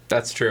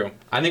 That's true.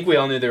 I think we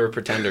all knew they were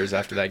pretenders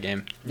after that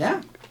game.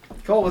 Yeah.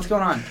 Cole, what's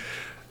going on?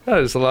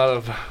 There's a lot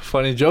of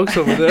funny jokes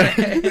over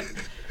there.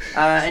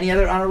 Any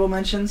other honorable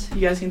mentions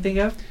you guys can think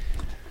of?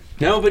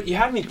 No, but you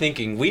had me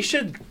thinking. We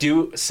should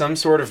do some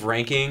sort of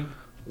ranking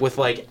with,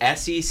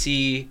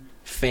 SEC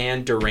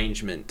fan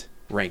derangement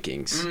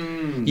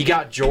rankings. You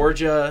got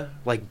Georgia,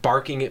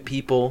 barking at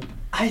people.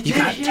 You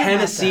got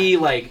Tennessee,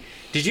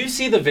 Did you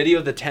see the video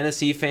of the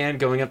Tennessee fan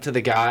going up to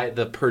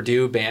the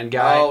Purdue band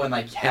guy? Oh, and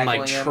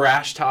heckling him.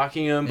 trash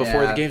talking him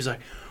before Yeah. the game? He's like,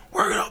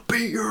 "We're gonna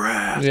beat your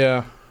ass,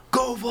 Yeah.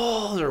 go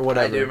Vols," or I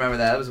whatever. do remember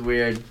that. That was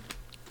weird.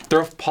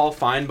 Throw Paul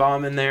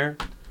Feinbaum in there.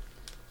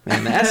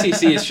 Man, the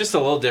SEC is just a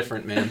little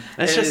different, man.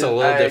 It's just a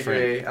little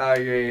different. I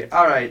agree.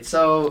 All right,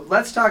 so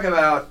let's talk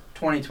about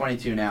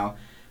 2022 now.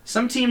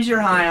 Some teams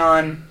you're high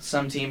on,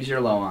 some teams you're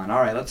low on.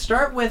 All right, let's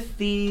start with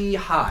the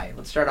high.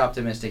 Let's start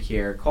optimistic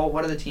here. Cole,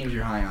 what are the teams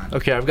you're high on?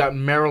 Okay, I've got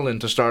Maryland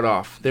to start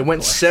off. They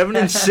went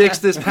 7-6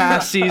 this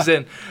past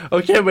season.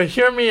 Okay, but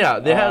hear me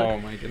out. Oh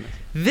my goodness.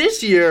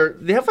 This year,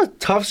 they have a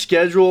tough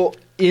schedule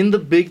in the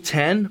Big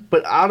Ten,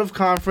 but out of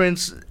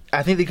conference,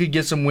 I think they could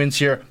get some wins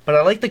here. But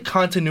I like the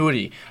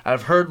continuity.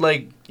 I've heard,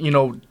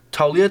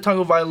 Taulia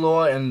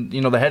Tagovailoa and,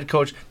 the head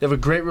coach, they have a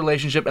great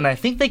relationship, and I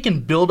think they can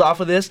build off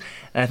of this.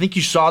 And I think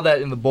you saw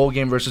that in the bowl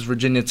game versus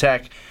Virginia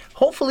Tech.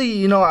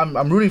 Hopefully,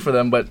 I'm rooting for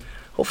them, but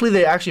hopefully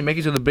they actually make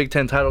it to the Big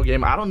Ten title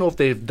game. I don't know if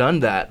they've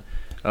done that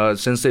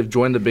since they've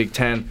joined the Big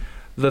Ten.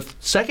 The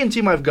second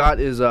team I've got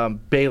is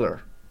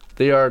Baylor.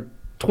 They are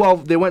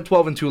 12. They went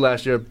 12-2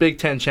 last year. Big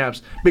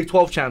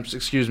 12 champs,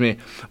 excuse me.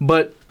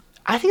 But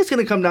I think it's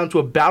going to come down to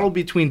a battle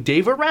between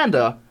Dave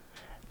Aranda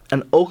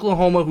and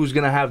Oklahoma, who's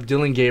going to have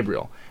Dylan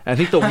Gabriel. And I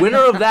think the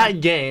winner of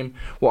that game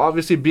will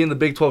obviously be in the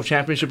Big 12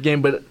 championship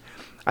game, but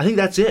I think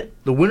that's it.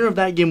 The winner of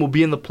that game will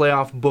be in the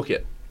playoff. Book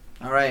it.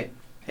 All right.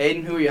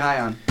 Hayden, who are you high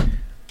on?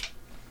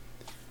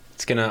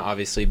 It's going to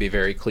obviously be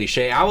very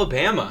cliche.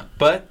 Alabama.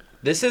 But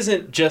this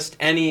isn't just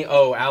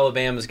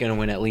Alabama's going to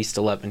win at least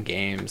 11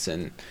 games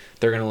and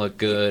they're going to look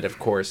good, of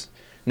course.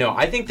 No,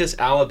 I think this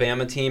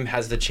Alabama team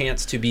has the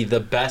chance to be the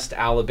best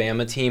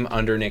Alabama team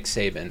under Nick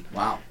Saban.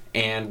 Wow.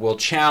 And will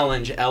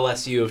challenge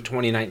LSU of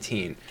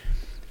 2019.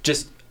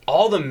 Just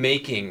all the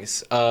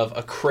makings of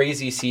a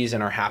crazy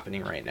season are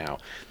happening right now.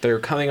 They're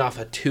coming off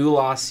a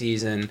 2-loss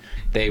season.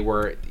 They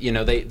were,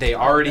 they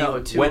already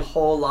two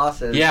whole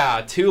losses.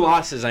 Yeah, 2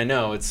 losses, I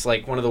know. It's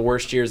like one of the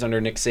worst years under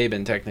Nick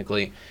Saban,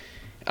 technically.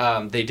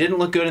 They didn't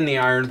look good in the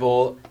Iron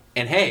Bowl.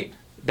 And hey,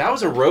 that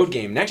was a road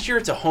game. Next year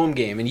it's a home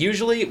game. And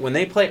usually when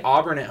they play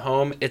Auburn at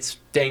home, it's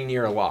dang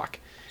near a lock.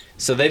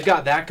 So they've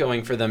got that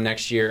going for them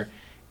next year.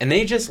 And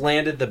they just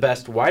landed the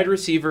best wide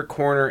receiver,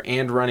 corner,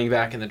 and running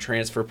back in the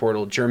transfer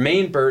portal.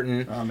 Jermaine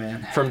Burton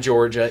from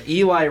Georgia,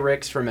 Eli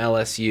Ricks from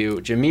LSU,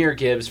 Jahmyr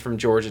Gibbs from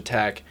Georgia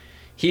Tech.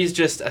 He's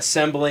just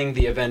assembling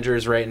the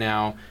Avengers right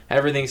now.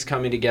 Everything's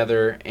coming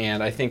together,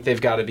 and I think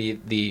they've got to be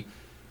the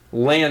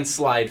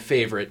landslide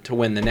favorite to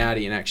win the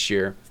Natty next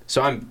year.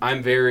 So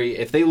I'm very,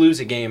 if they lose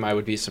a game, I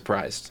would be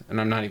surprised,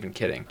 and I'm not even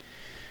kidding.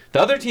 The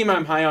other team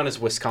I'm high on is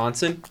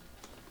Wisconsin.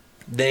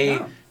 They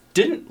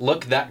didn't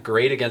look that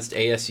great against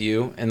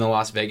ASU in the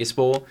Las Vegas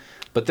Bowl,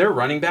 but their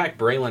running back,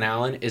 Braylon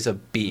Allen, is a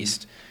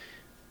beast.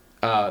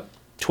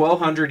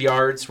 1,200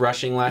 yards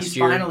rushing last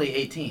year. He's finally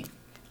 18.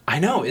 I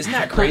know, isn't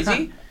that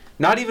crazy?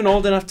 Not even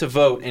old enough to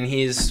vote, and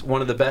he's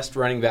one of the best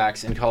running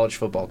backs in college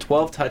football.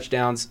 12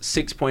 touchdowns,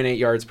 6.8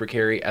 yards per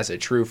carry as a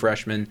true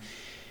freshman.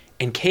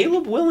 And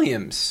Caleb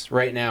Williams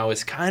right now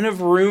is kind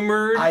of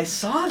rumored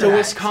to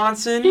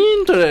Wisconsin.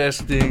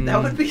 Interesting.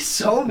 That would be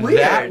so weird.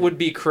 That would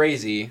be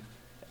crazy.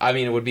 I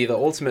mean, it would be the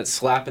ultimate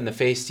slap in the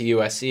face to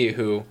USC,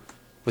 who,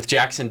 with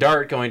Jackson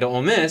Dart going to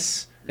Ole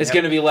Miss, is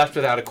going to be left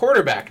without a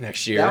quarterback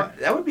next year.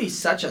 That would be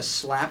such a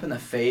slap in the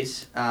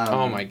face.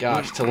 Oh, my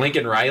gosh. To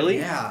Lincoln Riley?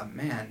 Yeah,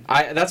 man.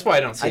 That's why I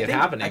don't see it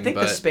happening. I think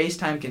the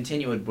space-time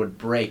continuum would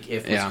break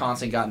if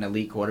Wisconsin got an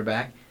elite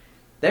quarterback.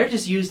 They're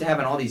just used to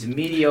having all these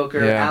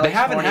mediocre. Yeah. Alex They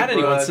haven't had Hornibrook.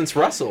 anyone since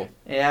Russell.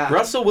 Yeah.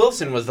 Russell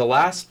Wilson was the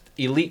last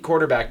elite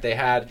quarterback they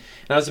had.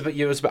 And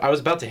I was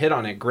about to hit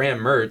on it. Graham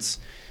Mertz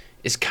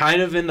is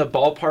kind of in the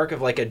ballpark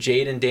of like a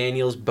Jaden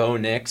Daniels, Bo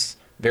Nix.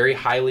 Very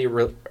highly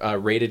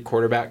rated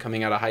quarterback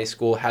coming out of high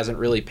school. Hasn't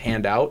really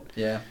panned out.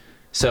 Yeah.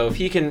 So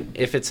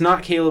if it's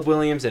not Caleb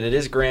Williams and it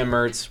is Graham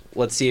Mertz,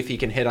 let's see if he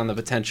can hit on the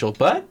potential.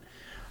 But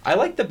I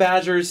like the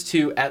Badgers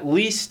to at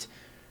least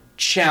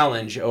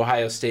challenge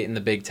Ohio State in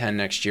the Big Ten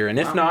next year. And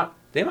if not,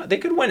 they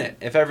could win it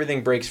if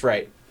everything breaks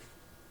right.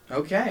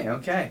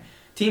 Okay.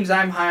 Teams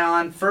I'm high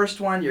on. First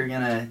one, you're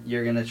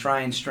gonna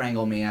try and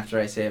strangle me after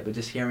I say it, but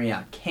just hear me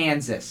out.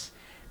 Kansas.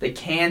 The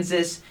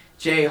Kansas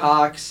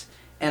Jayhawks.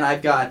 And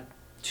I've got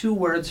 2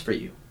 words for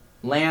you.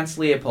 Lance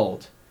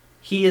Leopold.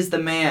 He is the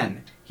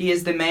man. He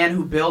is the man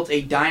who built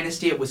a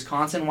dynasty at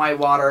Wisconsin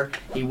Whitewater.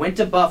 He went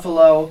to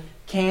Buffalo.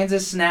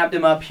 Kansas snapped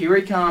him up. Here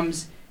he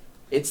comes.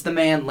 It's the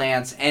man,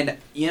 Lance. And,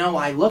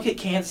 I look at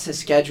Kansas'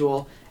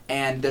 schedule,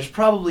 and there's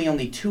probably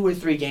only 2 or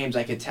 3 games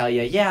I could tell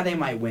you, yeah, they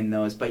might win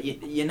those. But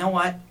you know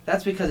what?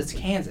 That's because it's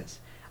Kansas.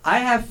 I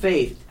have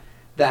faith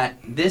that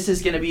this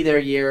is going to be their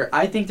year.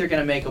 I think they're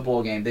going to make a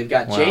bowl game. They've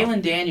got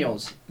Jalen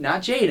Daniels,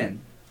 not Jaden.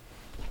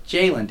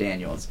 Jalen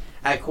Daniels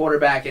at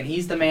quarterback, and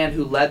he's the man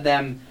who led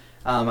them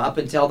up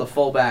until the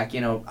fullback,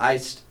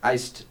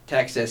 iced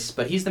Texas.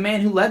 But he's the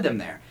man who led them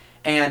there.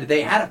 And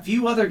they had a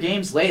few other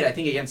games late, I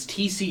think against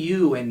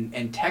TCU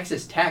and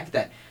Texas Tech,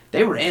 that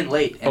they were in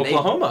late. And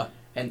Oklahoma.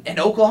 And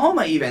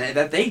Oklahoma even,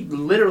 that they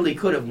literally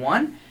could have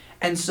won.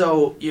 And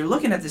so you're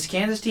looking at this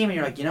Kansas team and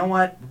you're like, you know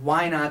what?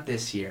 Why not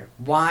this year?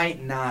 Why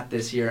not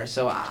this year?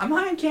 So I'm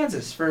high on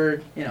Kansas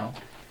for,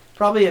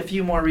 probably a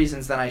few more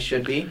reasons than I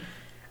should be.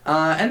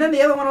 And then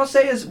the other one I'll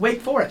say is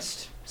Wake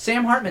Forest.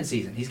 Sam Hartman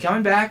season. He's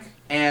coming back,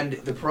 and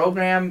the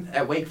program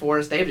at Wake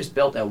Forest, they have just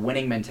built a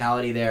winning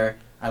mentality there.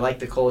 I like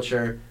the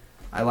culture.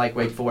 I like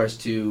Wake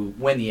Forest to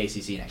win the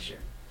ACC next year.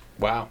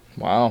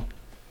 Wow.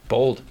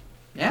 Bold.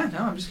 Yeah, no,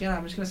 I'm just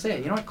gonna say it.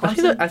 You know what,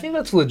 Clemson? I think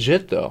that's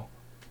legit though,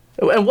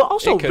 and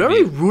also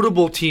very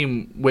rootable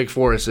team Wake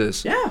Forest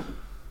is. Yeah,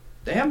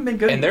 they haven't been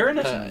good. And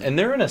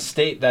they're in a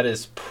state that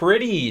is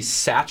pretty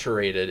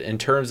saturated in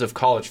terms of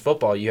college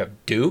football. You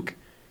have Duke,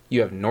 you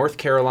have North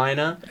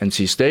Carolina,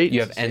 NC State, you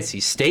have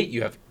NC State,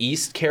 you have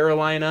East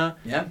Carolina,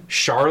 yeah,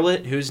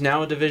 Charlotte, who's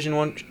now a Division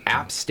I,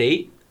 App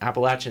State,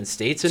 Appalachian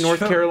State's in North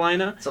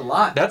Carolina. It's a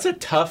lot. That's a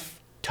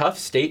tough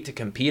state to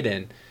compete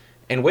in.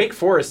 And Wake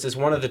Forest is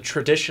one of the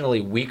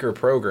traditionally weaker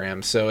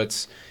programs, so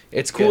it's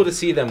cool to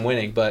see them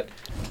winning. But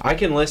I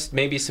can list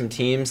maybe some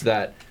teams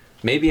that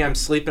maybe I'm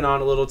sleeping on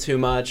a little too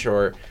much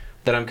or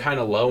that I'm kind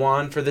of low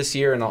on for this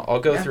year, and I'll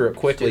go through it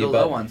quickly. Do the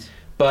low ones.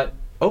 But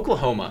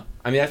Oklahoma,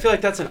 I mean, I feel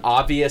like that's an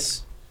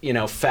obvious,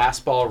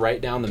 fastball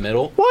right down the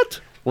middle. What?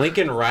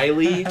 Lincoln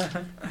Riley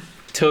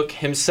took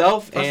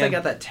himself Plus and they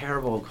got that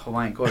terrible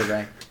Hawaiian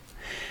quarterback.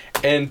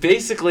 and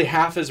basically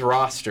half his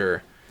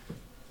roster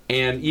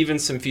and even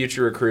some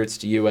future recruits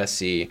to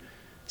USC.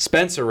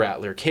 Spencer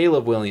Rattler,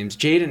 Caleb Williams,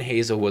 Jaden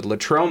Hazelwood,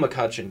 Latrell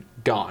McCutcheon,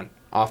 gone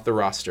off the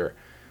roster.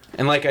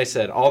 And like I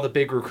said, all the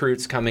big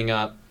recruits coming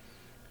up.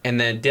 And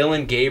then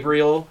Dylan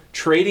Gabriel,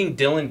 trading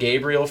Dylan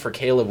Gabriel for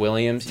Caleb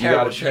Williams. You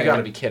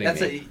gotta be kidding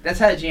me. That's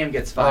how the GM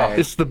gets fired.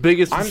 It's the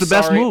biggest, it's the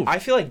best move. I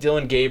feel like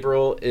Dylan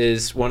Gabriel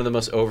is one of the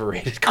most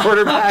overrated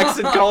quarterbacks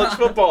in college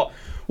football.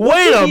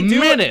 Wait a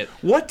minute.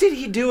 What did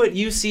he do at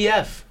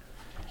UCF?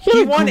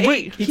 He won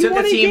 8. He took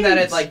a team that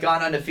had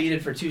gone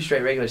undefeated for 2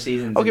 straight regular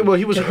seasons. Okay, well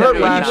he was hurt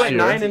last year. He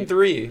went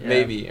 9-3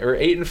 maybe, or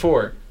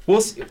 8-4.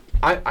 We'll see.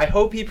 I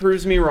hope he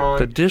proves me wrong.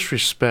 The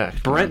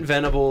disrespect. Brent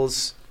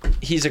Venables,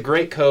 he's a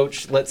great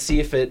coach. Let's see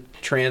if it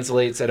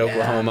translates at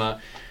Oklahoma.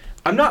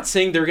 I'm not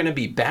saying they're going to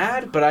be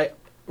bad, but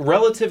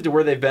relative to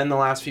where they've been the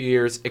last few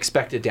years,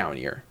 expect a down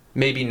year.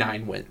 Maybe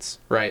 9 wins,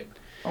 right?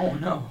 Oh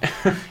no.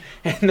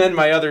 And then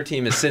my other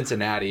team is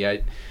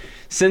Cincinnati.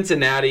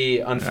 Cincinnati,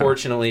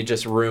 unfortunately,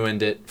 just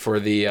ruined it for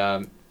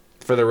the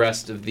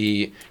rest of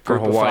the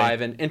group of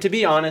 5. And to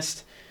be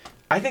honest,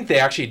 I think they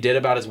actually did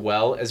about as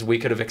well as we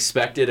could have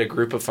expected a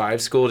group of 5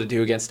 school to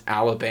do against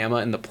Alabama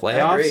in the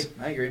playoffs.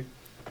 I agree.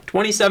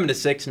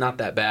 27-6, not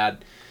that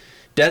bad.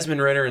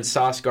 Desmond Ridder and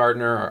Sauce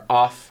Gardner are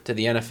off to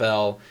the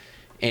NFL.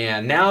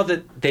 And now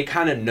that they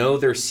kind of know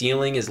their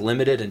ceiling is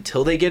limited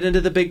until they get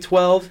into the Big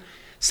 12,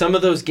 some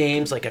of those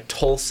games like a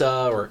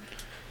Tulsa or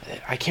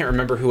I can't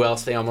remember who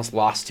else they almost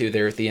lost to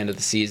there at the end of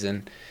the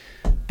season.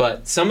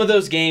 But some of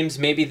those games,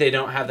 maybe they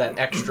don't have that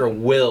extra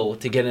will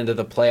to get into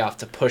the playoff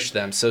to push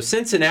them. So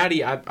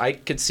Cincinnati, I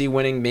could see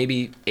winning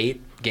maybe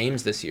 8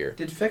 games this year.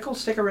 Did Fickle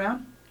stick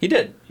around? He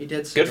did. He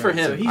did. Good for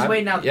him. So he's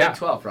waiting out the Big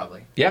 12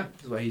 probably. Yeah.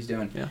 Is what he's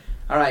doing. Yeah.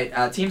 All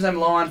right, teams I'm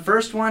low on.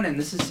 First one, and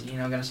this is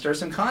going to stir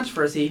some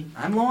controversy.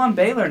 I'm low on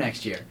Baylor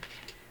next year.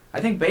 I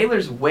think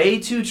Baylor's way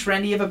too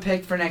trendy of a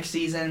pick for next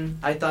season.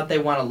 I thought they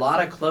won a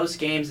lot of close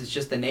games. It's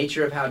just the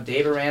nature of how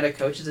Dave Aranda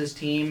coaches his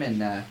team,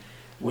 and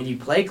when you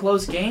play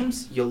close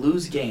games, you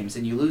lose games,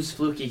 and you lose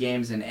fluky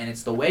games, and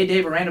it's the way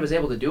Dave Aranda was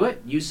able to do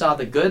it. You saw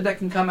the good that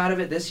can come out of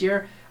it this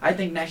year. I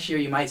think next year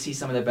you might see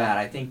some of the bad.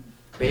 I think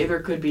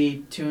Baylor could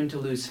be tuned to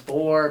lose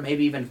 4,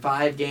 maybe even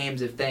 5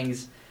 games if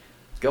things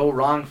go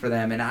wrong for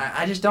them. And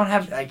I just don't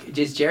have, like,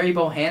 is Jerry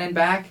Bohannon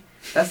back?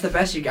 That's the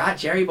best you got,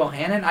 Jerry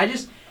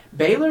Bohannon?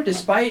 Baylor,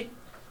 despite,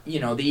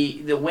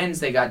 the wins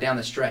they got down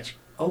the stretch,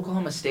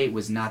 Oklahoma State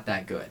was not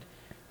that good.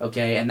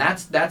 Okay, and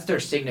that's their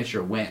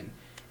signature win.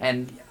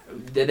 And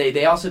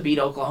they also beat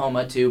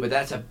Oklahoma too, but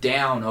that's a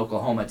down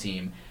Oklahoma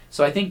team.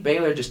 So I think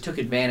Baylor just took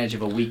advantage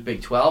of a weak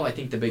Big 12. I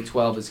think the Big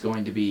 12 is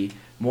going to be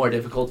more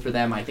difficult for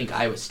them. I think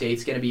Iowa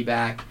State's going to be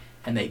back,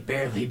 and they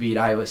barely beat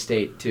Iowa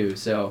State too.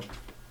 So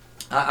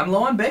I'm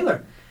low on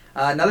Baylor.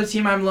 Another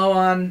team I'm low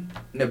on,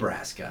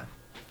 Nebraska.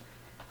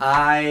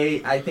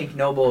 I think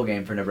no bowl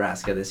game for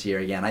Nebraska this year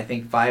again. I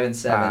think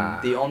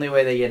 5-7. The only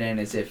way they get in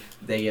is if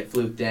they get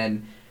fluked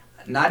in.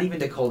 Not even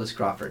Dakotas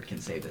Crawford can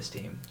save this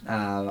team.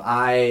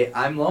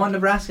 I'm low on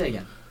Nebraska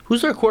again.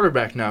 Who's their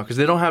quarterback now? Because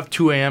they don't have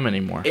 2 a.m.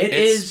 anymore.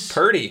 It's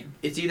Purdy.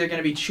 It's either going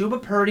to be Chuba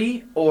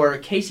Purdy or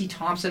Casey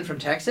Thompson from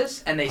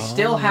Texas, and they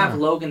still have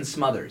Logan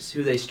Smothers,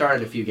 who they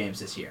started a few games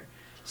this year.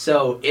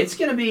 So it's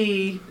going to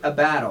be a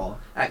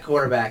battle at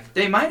quarterback.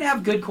 They might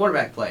have good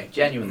quarterback play,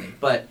 genuinely,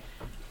 but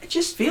it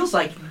just feels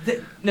like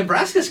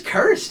Nebraska's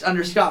cursed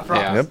under Scott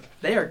Frost. Yeah. Yep.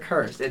 They are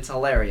cursed. It's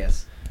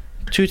hilarious.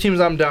 2 teams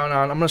I'm down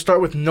on. I'm going to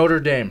start with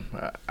Notre Dame.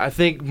 I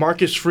think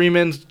Marcus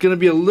Freeman's going to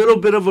be a little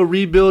bit of a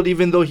rebuild,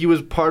 even though he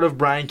was part of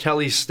Brian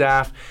Kelly's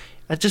staff.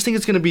 I just think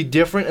it's going to be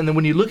different. And then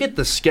when you look at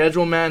the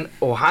schedule, man,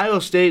 Ohio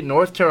State,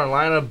 North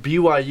Carolina,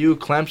 BYU,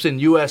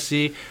 Clemson,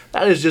 USC,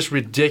 that is just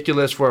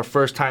ridiculous for a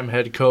first-time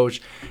head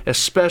coach,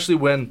 especially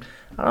when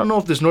I don't know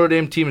if this Notre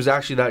Dame team is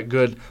actually that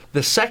good.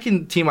 The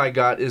second team I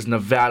got is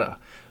Nevada.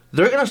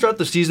 They're going to start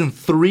the season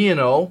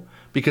 3-0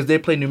 because they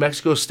play New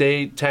Mexico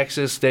State,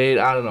 Texas State,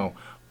 I don't know.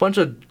 Bunch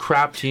of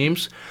crap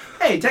teams.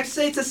 Hey, Texas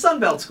State's a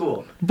Sun Belt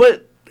school.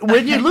 But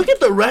when you look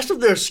at the rest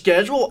of their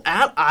schedule,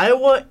 at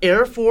Iowa,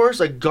 Air Force,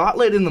 a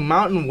gauntlet in the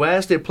Mountain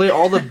West, they play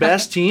all the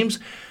best teams.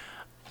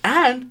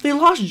 And they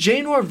lost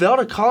Jay Norvell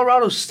to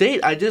Colorado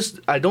State. I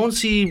don't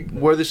see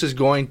where this is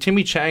going.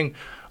 Timmy Chang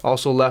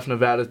also left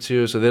Nevada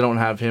too, so they don't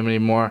have him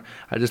anymore.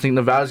 I just think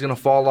Nevada's going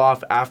to fall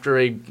off after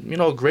a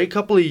great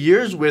couple of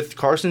years with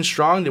Carson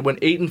Strong. They went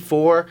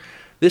 8-4.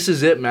 This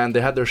is it, man.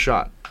 They had their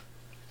shot.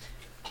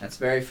 That's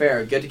very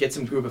fair. Good to get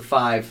some group of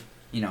 5,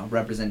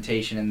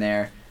 representation in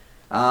there.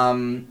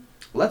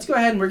 Let's go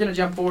ahead and we're going to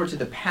jump forward to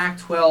the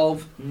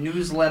Pac-12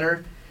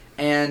 newsletter.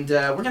 And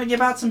we're going to give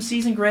out some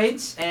season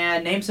grades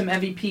and name some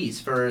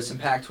MVPs for some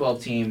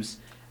Pac-12 teams.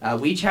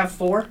 We each have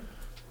 4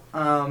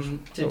 to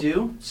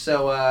do.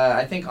 So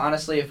I think,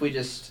 honestly, if we do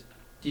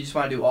you just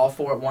want to do all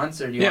 4 at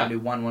once, or do you want to do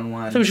 1, 1,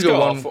 1? I think we should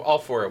go all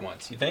 4 at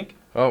once. You think?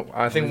 Oh,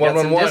 I think We've 1,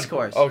 got 1, 1.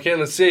 discourse. Okay,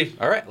 let's see.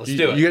 All right, let's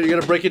do it. You got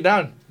to break it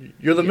down.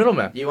 You're the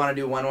middleman. You want to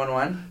do 1, 1,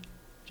 1?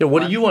 Yeah,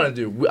 what do you want to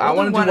do? I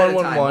want to do 1,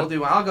 1,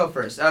 1. I'll go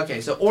first.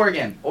 Okay, so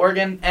Oregon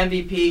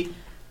MVP,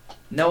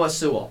 Noah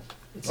Sewell.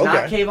 It's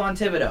not Kayvon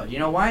Thibodeau. You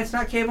know why it's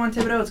not Kayvon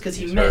Thibodeau? It's because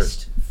he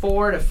missed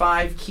 4 to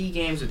 5 key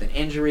games with an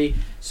injury.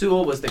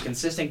 Sewell was the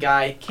consistent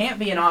guy. Can't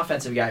be an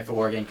offensive guy for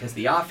Oregon because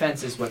the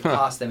offense is what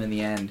cost them in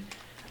the end.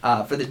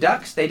 For the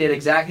Ducks, they did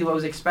exactly what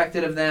was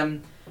expected of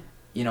them.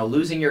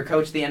 Losing your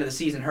coach at the end of the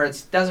season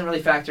hurts. Doesn't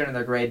really factor into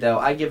their grade, though.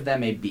 I give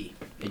them a B.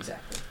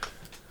 Exactly.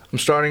 I'm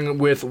starting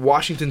with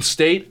Washington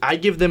State. I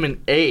give them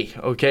an A,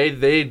 okay?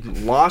 They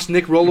lost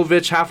Nick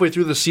Rolovich halfway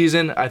through the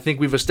season. I think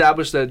we've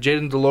established that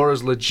Jaden Delora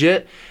is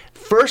legit.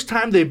 First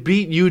time they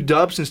beat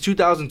UW since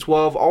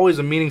 2012. Always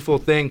a meaningful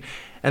thing.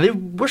 And they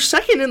were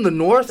second in the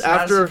North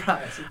after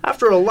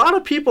a lot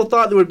of people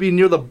thought they would be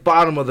near the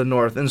bottom of the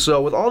North. And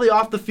so with all the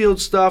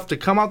off-the-field stuff, to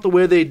come out the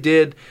way they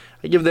did,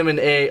 I give them an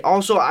A.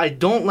 Also, I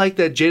don't like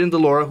that Jaden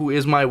Delora, who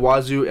is my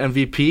Wazoo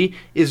MVP,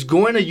 is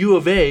going to U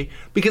of A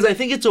because I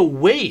think it's a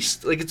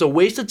waste. Like, it's a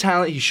waste of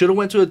talent. He should have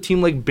went to a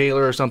team like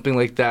Baylor or something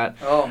like that.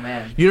 Oh,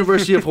 man.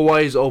 University of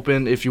Hawaii is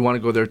open if you want to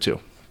go there, too.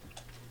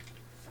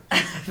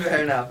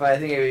 Fair enough. I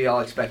think we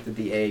all expected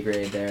the A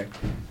grade there.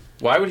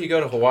 Why would he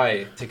go to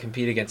Hawaii to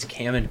compete against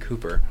Cameron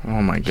Cooper?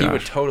 Oh, my gosh. He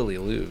would totally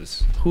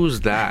lose.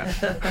 Who's that?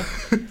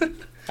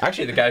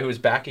 Actually, the guy who was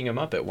backing him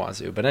up at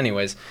Wazoo. But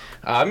anyways,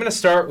 I'm going to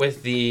start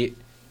with the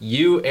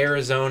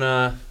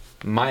Arizona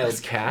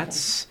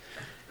Wildcats,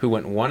 who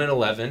went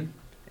 1-11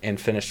 and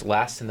finished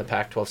last in the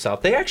Pac-12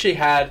 South. They actually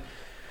had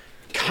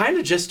kind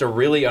of just a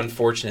really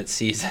unfortunate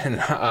season,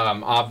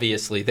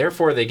 obviously.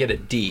 Therefore, they get a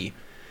D.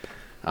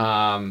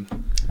 I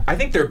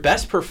think their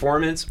best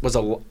performance was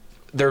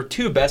their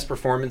 2 best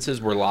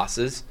performances were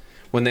losses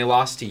when they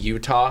lost to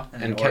Utah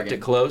and kept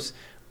it close.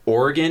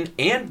 Oregon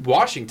and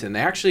Washington. They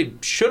actually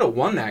should have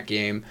won that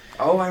game.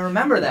 Oh, I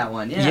remember that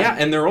one, yeah. Yeah,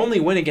 and their only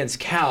win against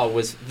Cal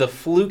was the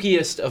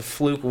flukiest of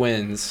fluke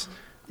wins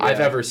I've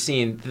ever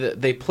seen.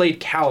 They played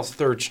Cal's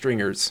third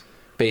stringers,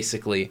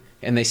 basically,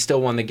 and they still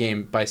won the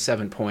game by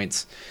 7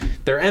 points.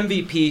 Their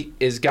MVP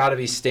is got to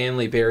be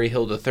Stanley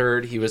Berryhill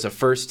III. He was a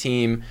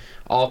first-team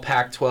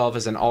All-Pac-12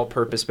 as an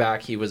all-purpose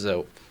back. He was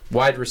a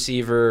wide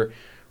receiver,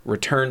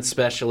 return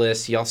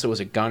specialist. He also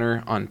was a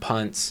gunner on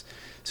punts.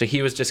 So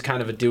he was just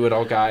kind of a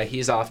do-it-all guy.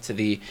 He's off to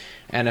the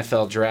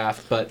NFL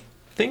draft. But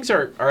things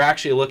are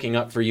actually looking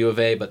up for U of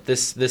A, but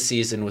this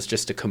season was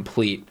just a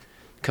complete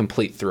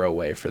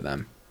throwaway for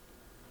them.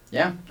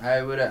 Yeah,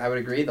 I would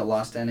agree. The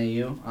lost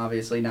NAU,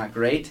 obviously not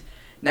great.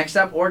 Next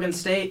up, Oregon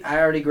State. I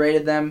already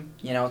graded them.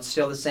 It's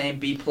still the same,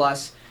 B+.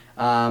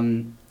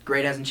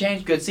 Grade hasn't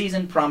changed. Good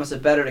season. Promise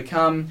of better to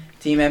come.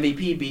 Team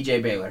MVP,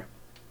 BJ Baylor.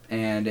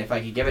 And if I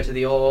could give it to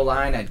the whole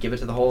line, I'd give it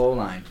to the whole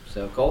line.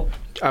 So, Cole?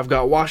 I've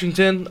got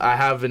Washington. I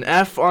have an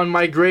F on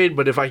my grade,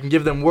 but if I can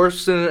give them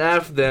worse than an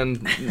F,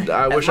 then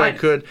I wish I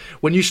could.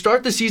 When you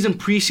start the season,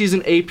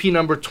 preseason AP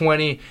number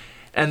 20,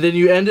 and then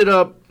you ended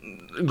up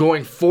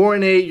going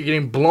 4-8, you're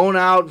getting blown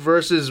out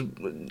versus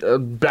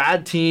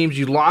bad teams.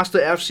 You lost to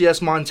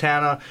FCS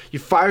Montana. You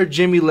fired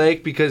Jimmy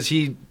Lake because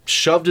he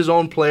shoved his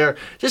own player.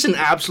 Just an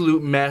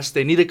absolute mess.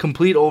 They need a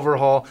complete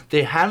overhaul.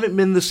 They haven't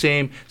been the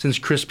same since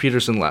Chris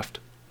Peterson left.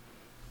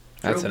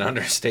 That's an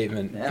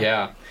understatement.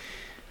 Yeah.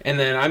 And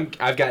then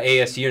I've got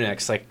ASU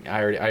next. Like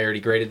I already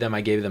graded them.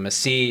 I gave them a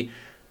C.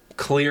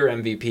 Clear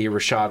MVP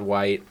Rashad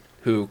White,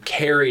 who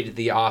carried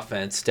the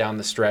offense down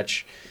the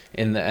stretch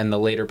in the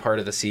later part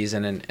of the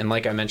season. And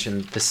like I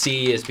mentioned, the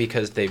C is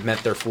because they've met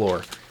their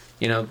floor.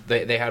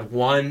 They had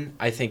one,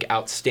 I think,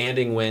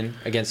 outstanding win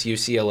against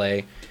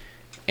UCLA,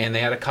 and they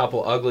had a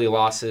couple ugly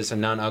losses,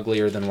 and none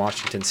uglier than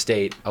Washington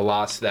State, a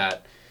loss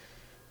that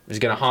is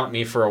going to haunt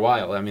me for a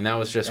while. I mean, that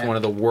was just one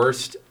of the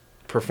worst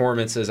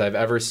performances I've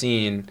ever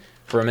seen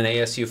from an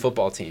ASU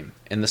football team.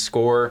 And the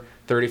score,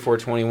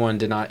 34-21,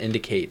 did not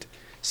indicate.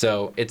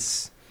 So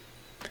it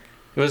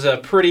was a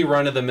pretty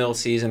run-of-the-mill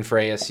season for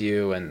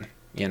ASU, and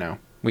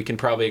we can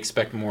probably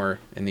expect more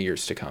in the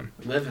years to come.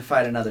 Live to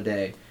fight another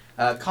day.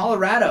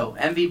 Colorado,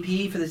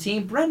 MVP for the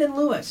team, Brendan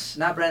Lewis.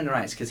 Not Brendan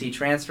Rice, because he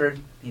transferred.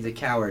 He's a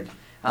coward.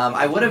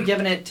 I would have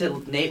given it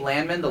to Nate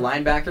Landman, the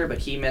linebacker, but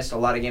he missed a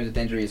lot of games with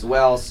injury as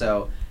well,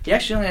 so he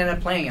actually only ended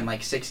up playing in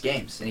like 6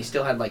 games, and he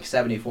still had like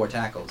 74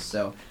 tackles.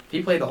 So if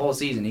he played the whole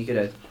season, he could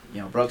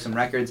have broke some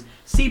records.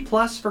 C+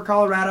 for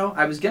Colorado.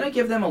 I was going to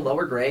give them a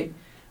lower grade,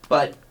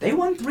 but they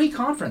won 3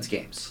 conference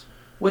games,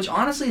 which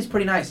honestly is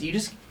pretty nice. You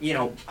just,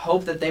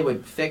 hope that they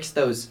would fix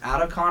those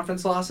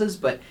out-of-conference losses,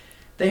 but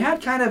they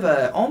had kind of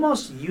a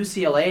almost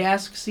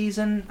UCLA-esque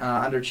season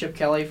under Chip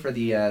Kelly for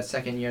the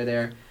second year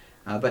there.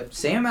 But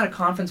same amount of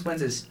conference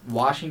wins as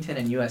Washington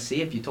and USC.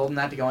 If you told them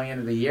that going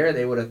into the year,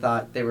 they would have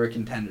thought they were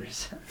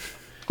contenders.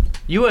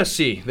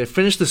 USC, they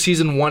finished the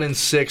season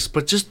 1-6,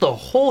 but just the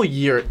whole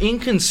year,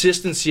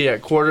 inconsistency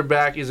at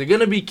quarterback. Is it going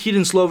to be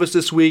Keaton Slovis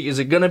this week? Is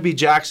it going to be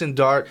Jackson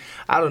Dart?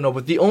 I don't know,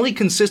 but the only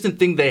consistent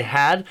thing they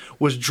had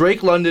was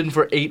Drake London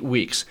for 8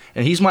 weeks,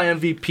 and he's my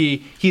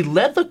MVP. He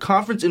led the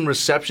conference in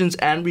receptions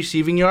and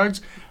receiving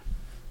yards,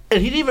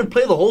 and he didn't even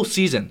play the whole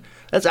season.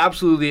 That's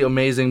absolutely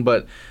amazing,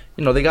 but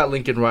they got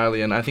Lincoln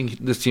Riley, and I think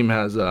this team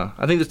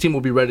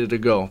will be ready to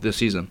go this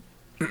season.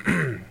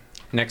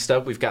 Next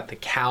up, we've got the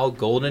Cal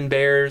Golden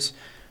Bears,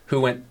 who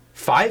went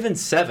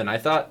 5-7. I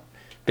thought,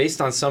 based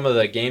on some of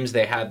the games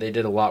they had, they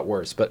did a lot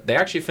worse. But they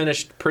actually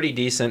finished pretty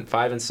decent,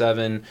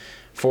 5-7,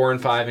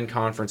 4-5 in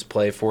conference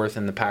play, 4th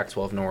in the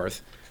Pac-12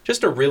 North.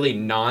 Just a really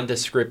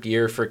nondescript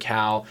year for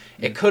Cal.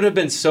 It could have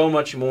been so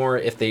much more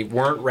if they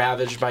weren't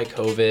ravaged by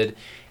COVID,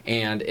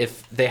 and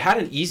if they had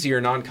an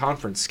easier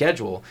non-conference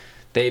schedule.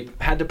 They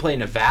had to play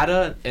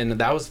Nevada, and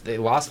they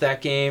lost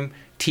that game.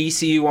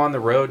 TCU on the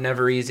road,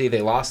 never easy.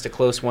 They lost a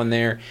close one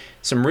there.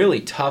 Some really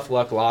tough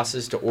luck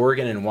losses to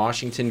Oregon and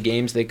Washington,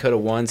 games they could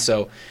have won.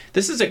 So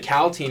this is a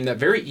Cal team that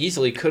very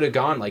easily could have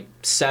gone like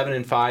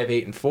 7-5,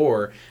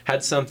 8-4,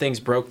 had some things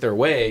broke their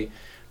way,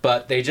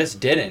 but they just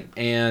didn't.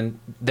 And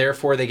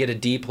therefore they get a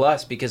D+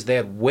 because they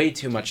had way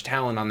too much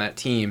talent on that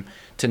team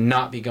to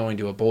not be going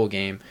to a bowl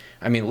game.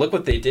 I mean, look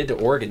what they did to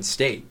Oregon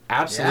State.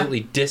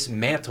 Absolutely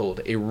dismantled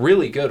a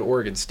really good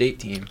Oregon State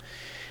team.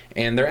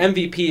 And their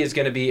MVP is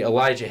going to be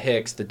Elijah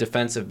Hicks, the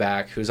defensive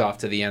back, who's off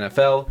to the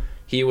NFL.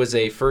 He was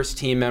a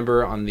first-team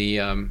member on the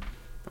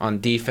on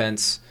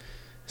defense.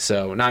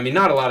 So, not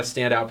a lot of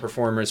standout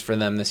performers for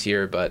them this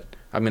year, but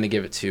I'm going to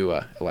give it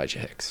to Elijah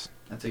Hicks.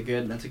 That's a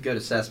good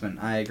assessment.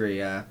 I agree.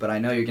 But I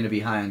know you're going to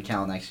be high on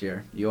Cal next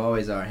year. You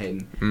always are,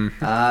 Hayden.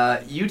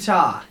 Mm-hmm.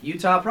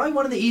 Utah, probably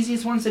one of the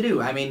easiest ones to do.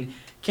 I mean,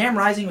 Cam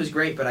Rising was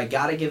great, but I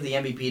got to give the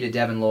MVP to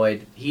Devin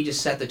Lloyd. He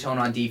just set the tone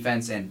on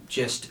defense and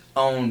just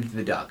owned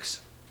the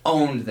Ducks.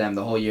 Owned them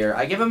the whole year.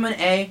 I give them an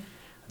A.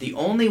 The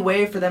only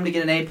way for them to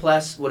get an A+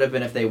 would have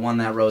been if they won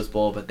that Rose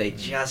Bowl, but they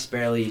just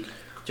barely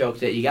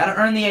choked it. You got to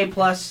earn the A+.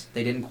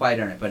 They didn't quite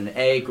earn it, but an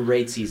A,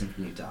 great season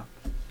from Utah.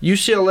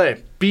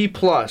 UCLA, B+.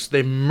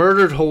 They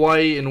murdered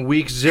Hawaii in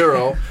week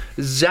 0.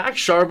 Zach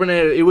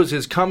Charbonnet, it was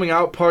his coming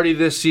out party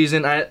this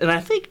season. And I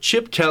think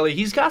Chip Kelly,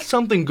 he's got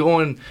something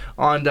going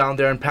on down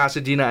there in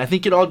Pasadena. I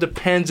think it all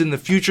depends in the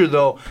future,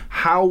 though,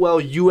 how well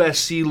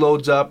USC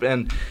loads up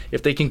and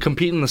if they can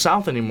compete in the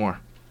South anymore.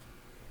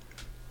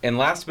 And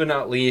last but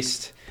not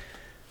least,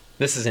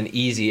 this is an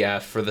easy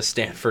F for the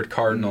Stanford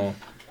Cardinal.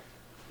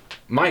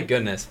 My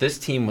goodness, this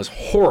team was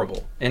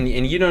horrible. And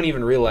you don't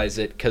even realize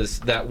it because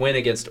that win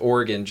against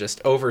Oregon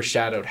just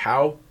overshadowed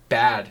how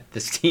bad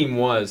this team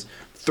was.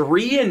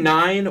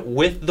 3-9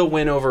 with the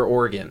win over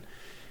Oregon.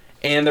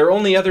 And their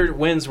only other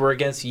wins were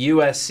against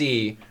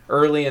USC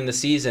early in the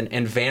season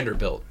and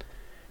Vanderbilt.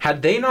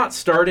 Had they not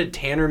started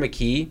Tanner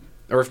McKee,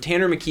 or if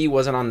Tanner McKee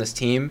wasn't on this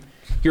team,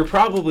 you're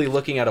probably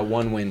looking at a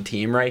 1-win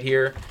team right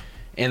here.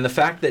 And the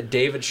fact that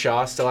David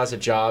Shaw still has a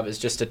job is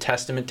just a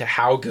testament to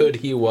how good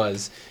he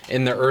was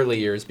in the early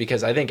years,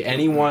 because I think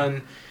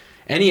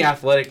any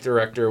athletic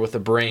director with a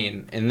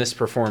brain in this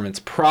performance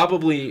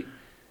probably,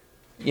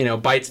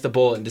 bites the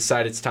bullet and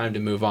decides it's time to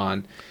move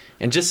on.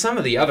 And just some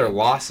of the other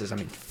losses,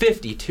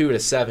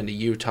 52-7 to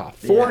Utah,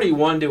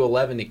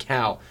 41-11 to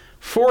Cal,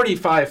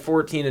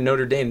 45-14 to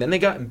Notre Dame. Then they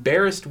got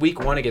embarrassed week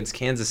 1 against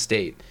Kansas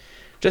State.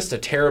 Just a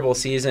terrible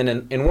season.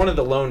 And one of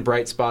the lone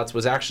bright spots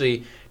was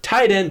actually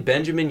tight end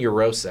Benjamin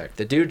Urosek.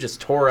 The dude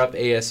just tore up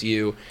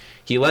ASU.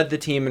 He led the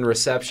team in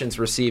receptions,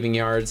 receiving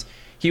yards.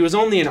 He was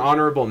only an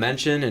honorable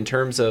mention in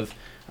terms of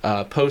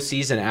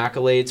postseason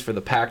accolades for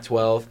the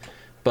Pac-12.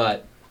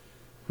 But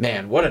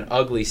man, what an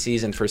ugly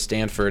season for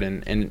Stanford.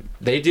 And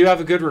they do have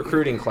a good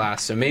recruiting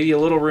class, so maybe a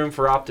little room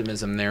for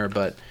optimism there,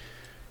 but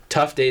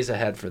tough days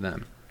ahead for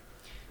them.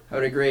 I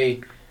would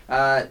agree.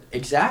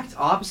 Exact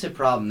opposite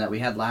problem that we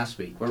had last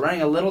week. We're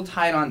running a little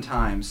tight on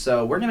time,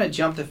 so we're going to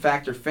jump to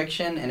Fact or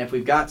Fiction, and if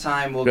we've got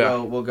time, we'll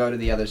go to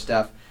the other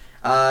stuff.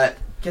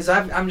 Because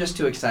I'm just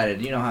too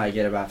excited. You know how I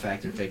get about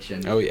Fact or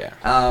Fiction. Oh, yeah.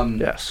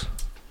 Yes.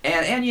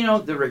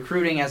 And the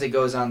recruiting as it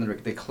goes on,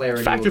 the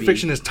clarity. Fact or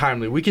Fiction is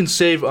timely. We can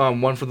save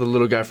one for the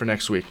little guy for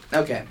next week.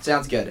 Okay,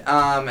 sounds good.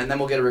 And then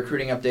we'll get a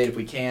recruiting update if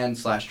we can,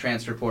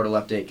 /transfer portal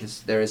update,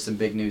 because there is some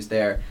big news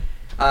there.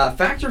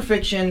 Fact or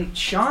Fiction,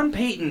 Sean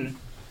Payton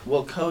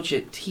will coach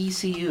at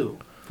TCU,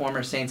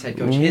 former Saints head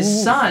coach.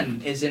 His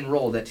son is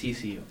enrolled at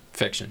TCU.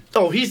 Fiction.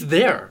 Oh, he's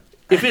there.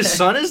 If his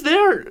son is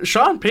there,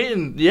 Sean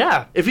Payton,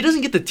 yeah. If he doesn't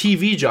get the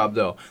TV job,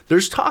 though,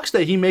 there's talks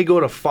that he may go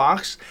to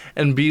Fox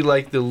and be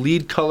like the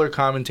lead color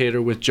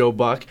commentator with Joe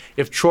Buck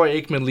if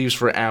Troy Aikman leaves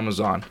for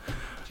Amazon.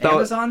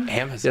 Amazon?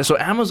 Yeah, so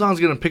Amazon's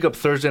going to pick up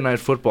Thursday Night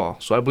Football.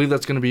 So I believe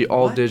that's going to be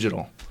all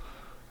digital.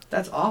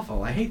 That's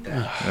awful. I hate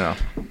that. Yeah.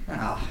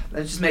 Oh,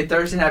 that just made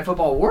Thursday Night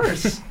Football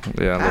worse.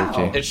 Yeah,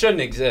 low-key. It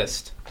shouldn't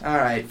exist. All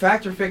right.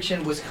 Fact or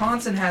Fiction,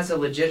 Wisconsin has a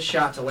legit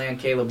shot to land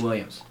Caleb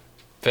Williams.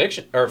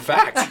 Fiction? Or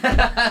fact?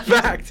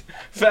 Fact.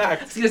 I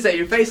was going to say,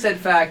 your face said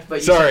fact, but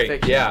you said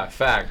fiction. Yeah,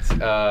 fact.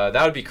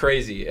 That would be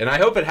crazy. And I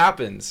hope it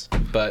happens.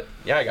 But,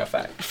 yeah, I got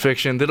fact.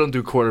 Fiction. They don't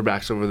do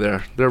quarterbacks over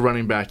there. They're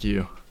running back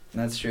you.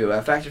 That's true.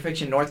 Fact or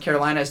Fiction, North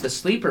Carolina is the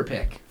sleeper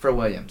pick for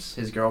Williams.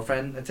 His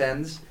girlfriend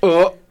attends.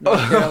 North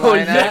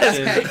Carolina.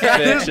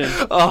 Yes.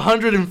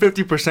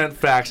 150%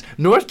 facts.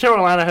 North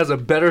Carolina has a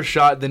better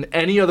shot than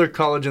any other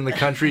college in the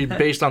country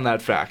based on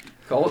that fact.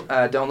 Colt,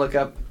 don't look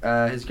up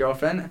his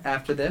girlfriend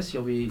after this.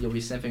 You'll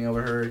be sniffing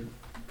over her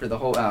for the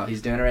whole... Oh,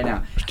 he's doing it right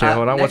now. Okay,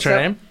 hold on. What's her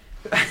name?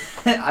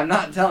 I'm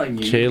not telling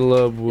you.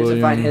 Caleb Williams.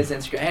 You have to find his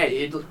Instagram.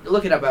 Hey,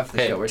 look it up after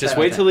the show. Just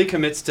wait till he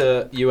commits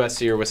to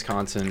USC or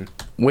Wisconsin.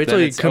 Wait till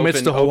he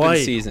commits to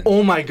Hawaii. Season.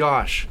 Oh my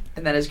gosh.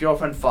 And then his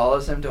girlfriend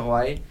follows him to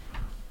Hawaii.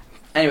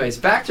 Anyways,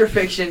 fact or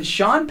fiction,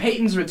 Sean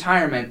Payton's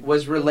retirement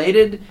was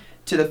related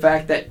to the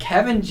fact that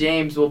Kevin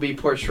James will be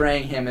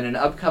portraying him in an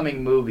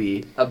upcoming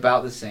movie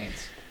about the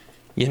Saints.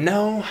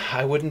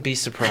 I wouldn't be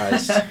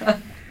surprised.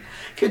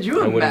 Could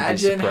you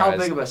imagine how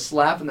big of a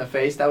slap in the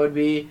face that would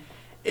be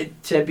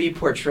to be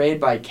portrayed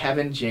by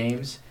Kevin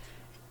James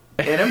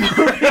in a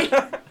movie?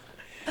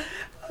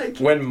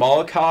 When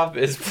Mall Cop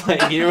is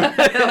playing you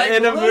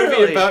in a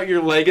movie about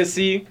your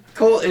legacy.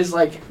 Cole is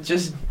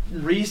just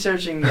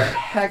researching the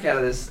heck out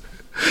of this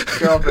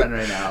girlfriend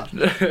right now.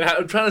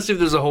 I'm trying to see if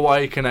there's a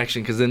Hawaii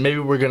connection, because then maybe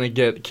we're going to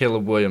get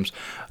Caleb Williams.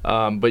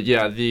 But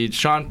yeah, the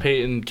Sean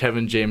Payton,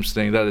 Kevin James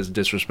thing, that is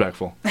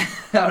disrespectful.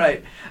 All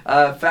right.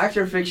 Fact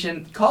or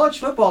fiction, college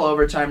football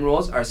overtime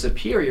rules are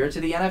superior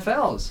to the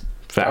NFL's.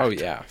 Fact. Oh,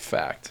 yeah,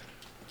 fact.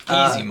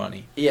 Easy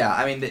money.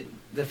 Yeah,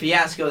 the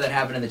fiasco that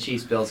happened in the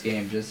Chiefs-Bills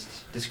game,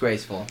 just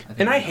disgraceful.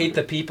 I hate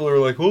that people are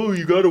like, oh,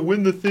 you got to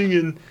win the thing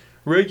in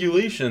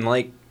regulation.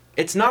 Like,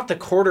 it's not the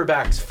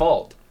quarterback's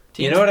fault.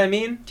 You know what I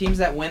mean? Teams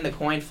that win the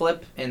coin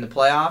flip in the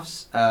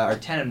playoffs are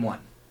 10-1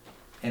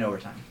 in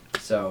overtime.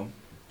 So,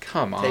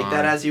 come on. Take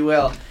that as you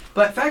will.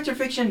 But fact or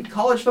fiction,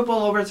 college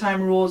football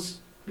overtime rules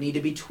need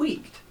to be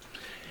tweaked.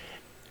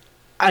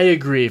 I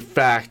agree.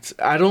 Fact.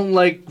 I don't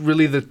like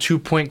really the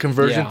 2-point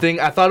conversion thing.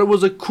 I thought it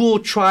was a cool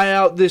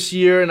tryout this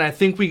year, and I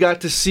think we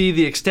got to see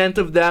the extent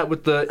of that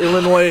with the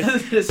Illinois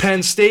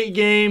Penn State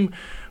game.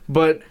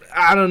 But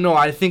I don't know.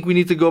 I think we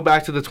need to go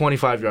back to the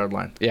 25-yard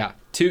line. Yeah.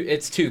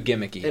 It's too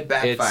gimmicky. It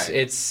backfired.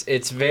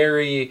 It's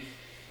very,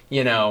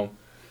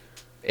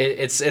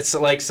 it's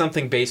like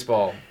something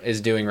baseball is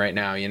doing right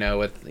now.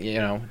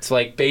 It's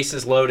like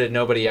bases loaded,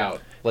 nobody out.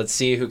 Let's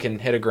see who can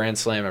hit a grand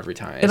slam every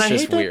time. It's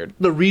just weird.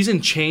 The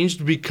reason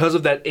changed because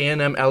of that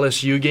A&M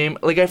LSU game.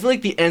 Like, I feel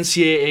like the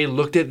NCAA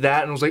looked at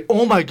that and was like,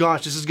 "Oh my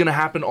gosh, this is gonna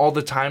happen all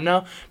the time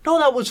now." No,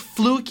 that was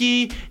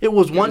fluky. It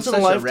was once in a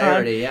lifetime.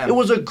 Rarity, yeah. It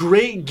was a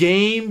great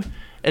game.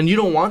 And you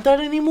don't want that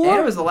anymore? And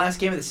it was the last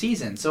game of the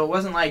season, so it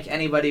wasn't like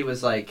anybody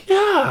was like...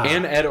 Yeah.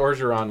 And Ed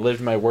Orgeron lived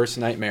my worst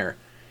nightmare.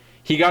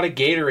 he got a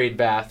Gatorade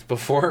bath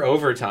before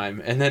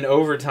overtime, and then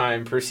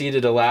overtime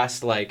proceeded to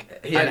last like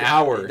an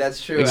hour.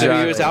 That's true. So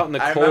Exactly. he was out in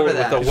the I cold remember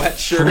with that. a wet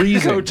shirt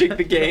Freezing. coaching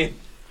the game.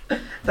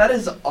 That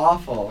is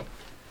awful.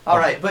 All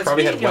right, but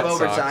Probably had speaking of wet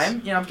socks.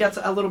 overtime, I've got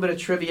a little bit of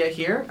trivia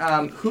here.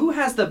 Who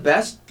has the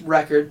best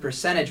record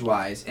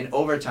percentage-wise in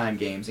overtime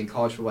games in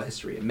college football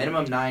history? A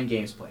minimum 9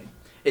 games played.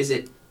 Is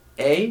it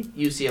A,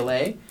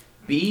 UCLA,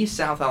 B,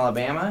 South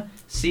Alabama,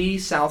 C,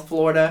 South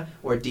Florida,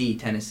 or D,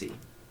 Tennessee?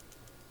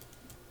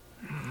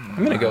 I'm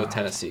going to go with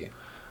Tennessee.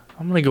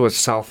 I'm going to go with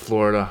South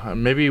Florida.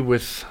 Maybe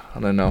with, I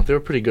don't know. They were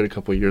pretty good a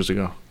couple of years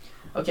ago.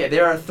 Okay,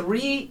 there are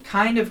 3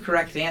 kind of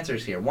correct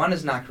answers here. One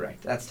is not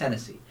correct. That's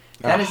Tennessee.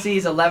 Tennessee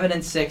is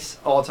 11-6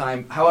 all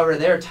time. However,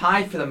 they're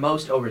tied for the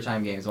most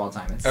overtime games of all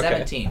time. It's Okay.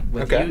 17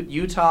 with Okay.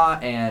 Utah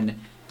and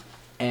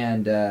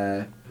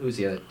who's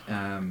the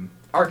other?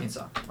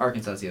 Arkansas.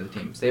 Arkansas is the other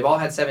team. So they've all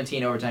had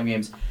 17 overtime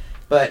games,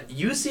 but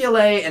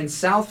UCLA and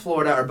South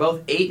Florida are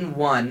both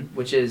 8-1,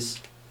 which is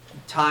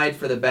tied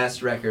for the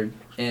best record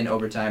in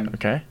overtime.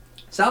 Okay.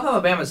 South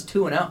Alabama's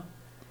 2-0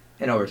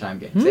 in overtime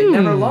games. They've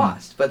never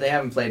lost, but they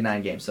haven't played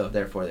 9 games, so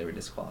therefore they were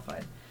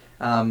disqualified.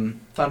 Fun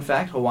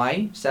fact: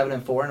 Hawaii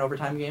 7-4 in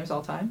overtime games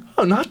all time.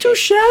 Oh, not too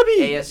shabby.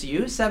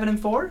 ASU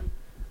 7-4.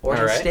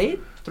 Oregon right. State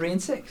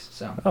 3-6.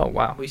 So Oh,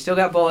 wow. we still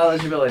got bowl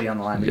eligibility on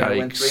the line. We got to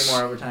win Yikes. 3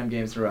 more overtime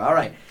games in a row. All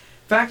right.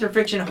 Fact or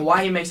fiction?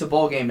 Hawaii makes a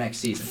bowl game next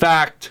season.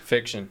 Fact.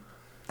 Fiction.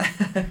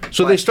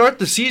 So they start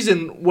the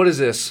season. What is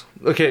this?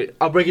 Okay,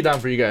 I'll break it down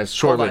for you guys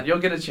Hold shortly. on, you'll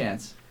get a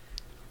chance.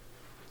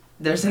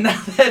 There's another.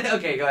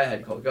 Okay, go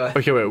ahead, Cole. Go ahead.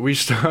 Okay, wait.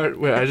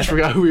 Wait, I just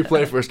forgot who we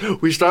play first.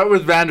 We start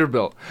with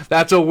Vanderbilt.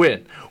 That's a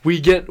win. We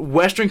get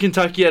Western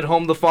Kentucky at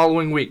home the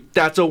following week.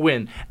 That's a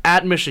win.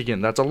 At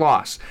Michigan, that's a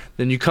loss.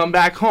 Then you come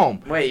back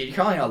home. Wait, you're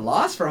calling a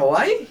loss for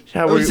Hawaii?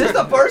 Yeah, Was this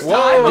the first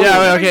Whoa. time?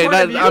 Yeah, From okay. point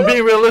of view? I'm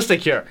being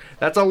realistic here.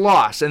 That's a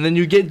loss. And then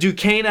you get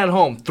Duquesne at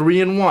home,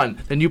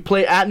 3-1. Then you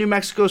play at New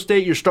Mexico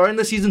State. You're starting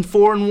the season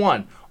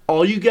 4-1.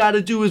 All you got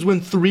to do is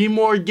win 3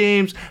 more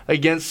games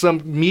against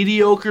some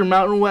mediocre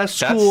Mountain West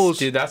schools.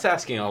 Dude, that's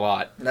asking a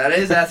lot. That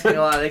is asking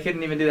a lot. They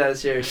couldn't even do that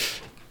this year.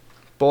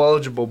 Bowl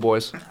eligible,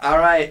 boys. All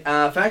right.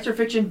 Fact or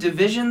fiction?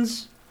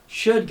 Divisions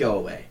should go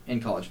away in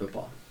college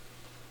football.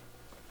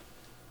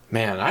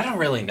 Man, I don't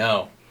really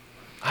know.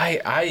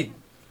 I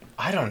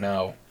don't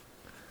know.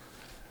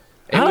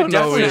 It I would don't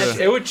know definitely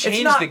either. it would change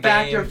It's not the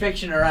fact game. or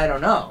fiction or I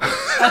don't know.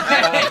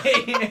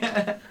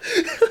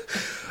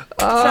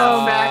 It's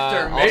not fact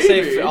or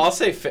maybe. I'll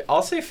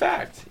say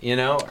fact. You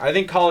know, I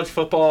think college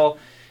football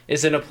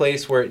is in a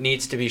place where it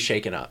needs to be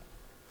shaken up.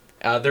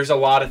 There's a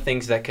lot of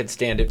things that could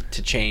stand it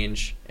to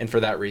change, and for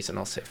that reason,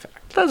 I'll say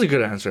fact. That's a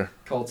good answer.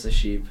 Colts a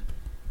sheep.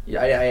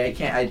 Yeah, I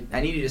can't. I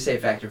need you to say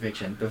fact or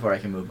fiction before I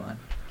can move on.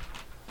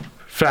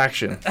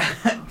 Faction.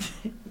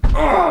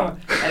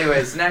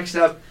 Anyways, next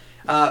up,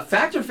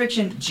 fact or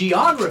fiction?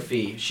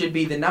 Geography should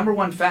be the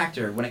 #1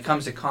 factor when it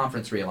comes to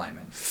conference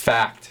realignment.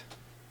 Fact.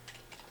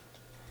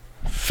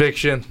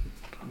 Fiction.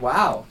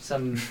 Wow,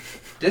 some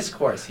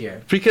discourse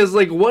here. Because,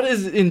 like, what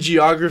is in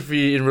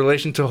geography in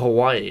relation to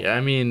Hawaii?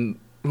 I mean,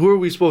 who are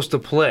we supposed to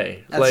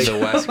play? That's Like, the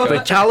West the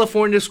Coast.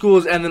 California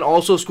schools and then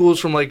also schools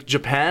from, like,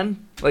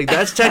 Japan? Like,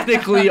 that's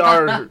technically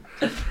our...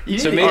 You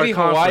So need to- maybe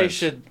Our Hawaii conference.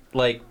 should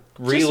like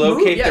just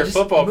relocate move- yeah, their just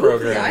football move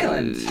program. The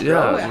island, Yeah,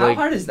 bro. How like,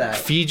 hard is that?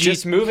 Fiji?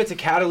 Just move it to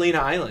Catalina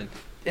Island.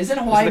 Isn't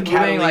Hawaii the moving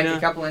like Catalina- a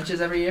couple inches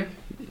every year?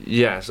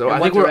 Yeah, so In I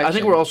what think I direction?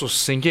 think we're also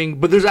sinking,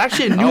 but there's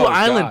actually a new Oh,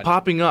 island God.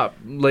 popping up.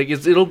 Like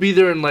it'll be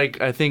there in like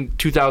I think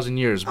 2,000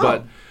 years.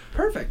 But Oh,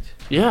 perfect.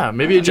 yeah,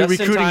 maybe a new Just in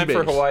recruiting time base.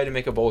 for Hawaii to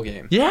make a bowl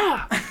game.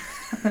 Yeah.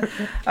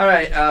 All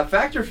right,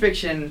 fact or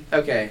fiction?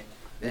 Okay,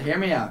 hear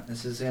me out.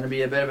 This is going to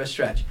be a bit of a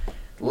stretch.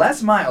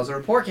 Les Miles, a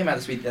report came out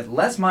this week that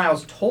Les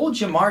Miles told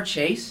Jamar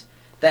Chase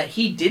that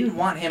he didn't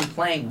want him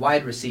playing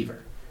wide receiver.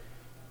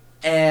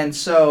 And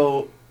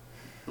so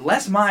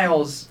Les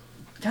Miles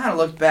kind of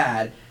looked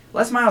bad.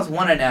 Les Miles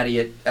won a natty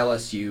at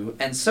LSU,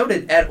 and so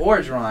did Ed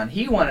Orgeron.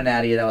 He won a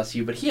natty at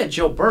LSU, but he had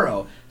Joe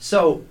Burrow.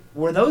 So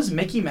were those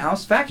Mickey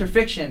Mouse? Fact or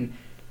fiction?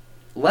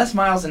 Les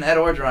Miles and Ed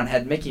Orgeron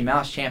had Mickey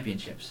Mouse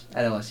championships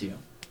at LSU.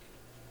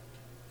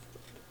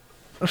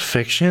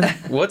 Fiction.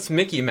 What's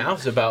Mickey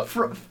Mouse about?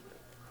 Fr-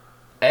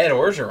 Ed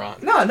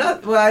Orgeron. No,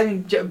 not. Well, I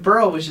mean,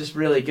 Burrow was just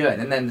really good,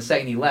 and then the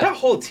second he left, That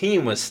whole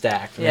team was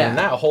stacked, man. Yeah.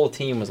 That whole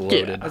team was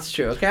loaded. that's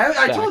true. Okay,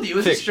 I told you it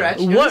was a Fiction. stretch.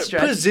 It was a What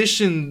stretch.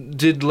 position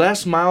did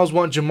Les Miles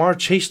want Jamar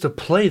Chase to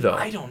play though?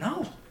 I don't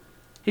know.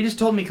 He just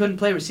told me he couldn't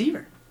play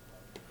receiver.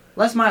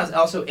 Les Miles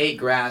also ate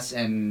grass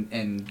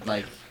and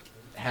like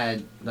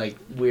had like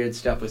weird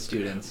stuff with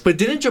students. But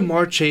didn't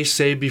Jamar Chase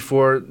say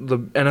before the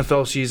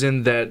NFL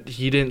season that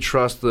he didn't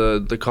trust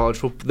the college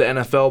football, the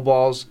NFL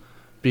balls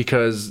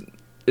because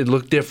it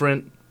looked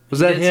different? Was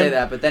He that did him? say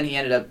that, but then he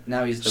ended up.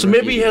 Now he's the So rookie.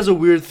 maybe he has a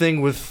weird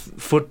thing with He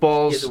has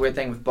footballs. a weird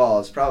thing with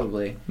balls,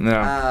 probably.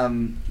 Yeah.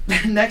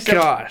 Next up,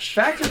 Gosh.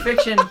 fact or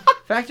fiction?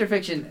 Fact or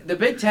fiction? The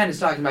Big Ten is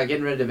talking about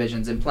getting rid of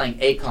divisions and playing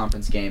 8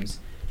 conference games.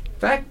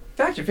 Fact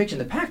or fiction?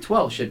 The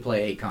Pac-12 should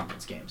play 8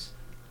 conference games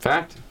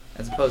Fact.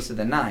 as opposed to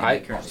the 9 they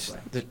currently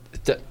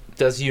play.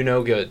 Does you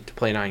no good to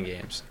play 9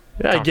 games.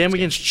 Yeah, a game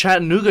against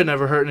Chattanooga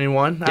never hurt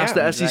anyone. Ask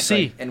the SEC.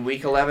 Exactly. In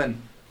Week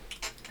 11.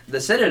 The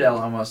Citadel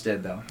almost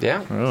did, though.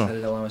 Yeah. Oh.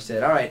 Citadel almost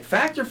did. All right.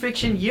 Fact or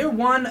fiction, year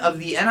one of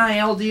the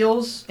NIL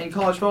deals in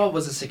college football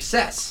was a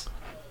success.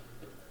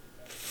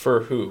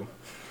 For who?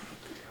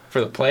 For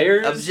the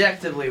players?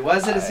 Objectively,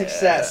 was it a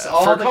success?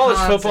 For the college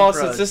cons football, and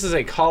pros. since this is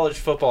a college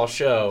football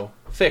show,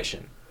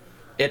 fiction.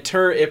 It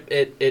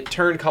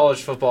turned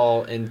college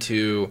football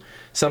into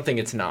something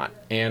it's not.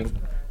 And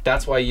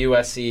that's why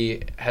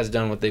USC has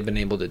done what they've been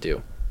able to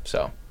do.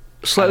 So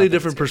Slightly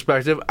different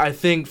perspective. I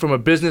think from a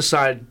business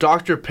side,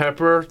 Dr.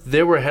 Pepper,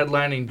 they were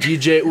headlining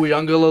DJ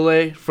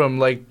Uiagalelei from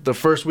like the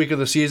first week of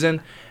the season,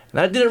 and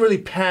that didn't really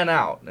pan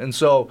out. And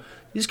so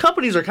these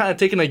companies are kind of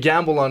taking a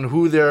gamble on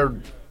who they're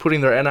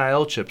putting their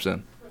NIL chips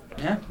in.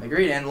 Yeah,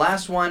 agreed. And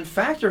last one,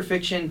 fact or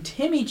fiction,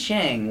 Timmy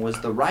Chang was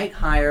the right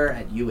hire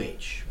at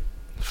UH.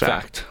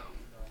 Fact.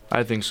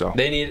 I think so.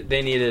 they needed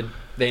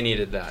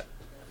that.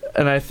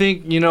 And I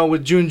think,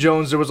 with June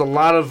Jones, there was a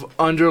lot of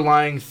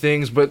underlying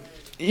things, but,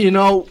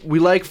 we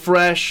like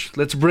fresh.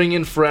 Let's bring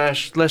in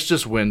fresh. Let's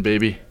just win,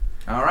 baby.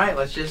 All right,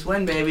 let's just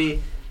win,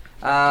 baby.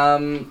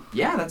 Yeah,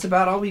 that's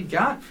about all we've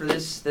got for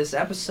this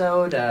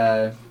episode.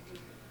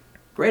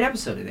 Great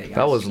episode today, guys.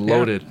 That was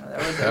loaded.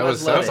 That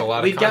was a lot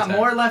of We've got content.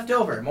 more left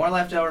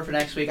over for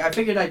next week. I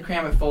figured I'd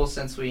cram it full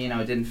since we,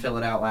 didn't fill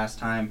it out last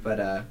time.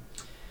 But,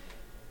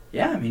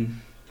 yeah, I mean,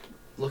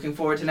 looking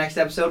forward to next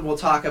episode. We'll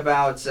talk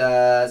about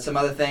some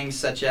other things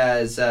such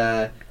as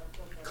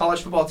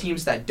college football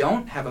teams that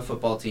don't have a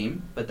football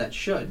team, but that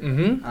should.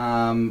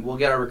 Mm-hmm. We'll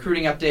get a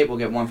recruiting update. We'll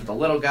get one for the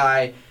little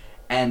guy.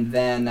 And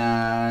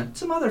then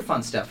some other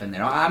fun stuff in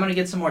there. I'm going to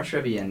get some more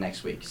trivia in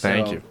next week. So,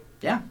 Thank you.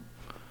 Yeah.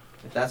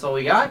 If that's all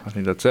we got. I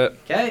think that's it.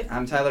 Okay,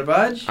 I'm Tyler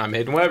Budge. I'm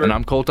Hayden Weber. And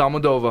I'm Colt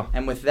Almodova.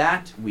 And with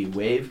that, we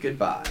wave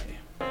goodbye.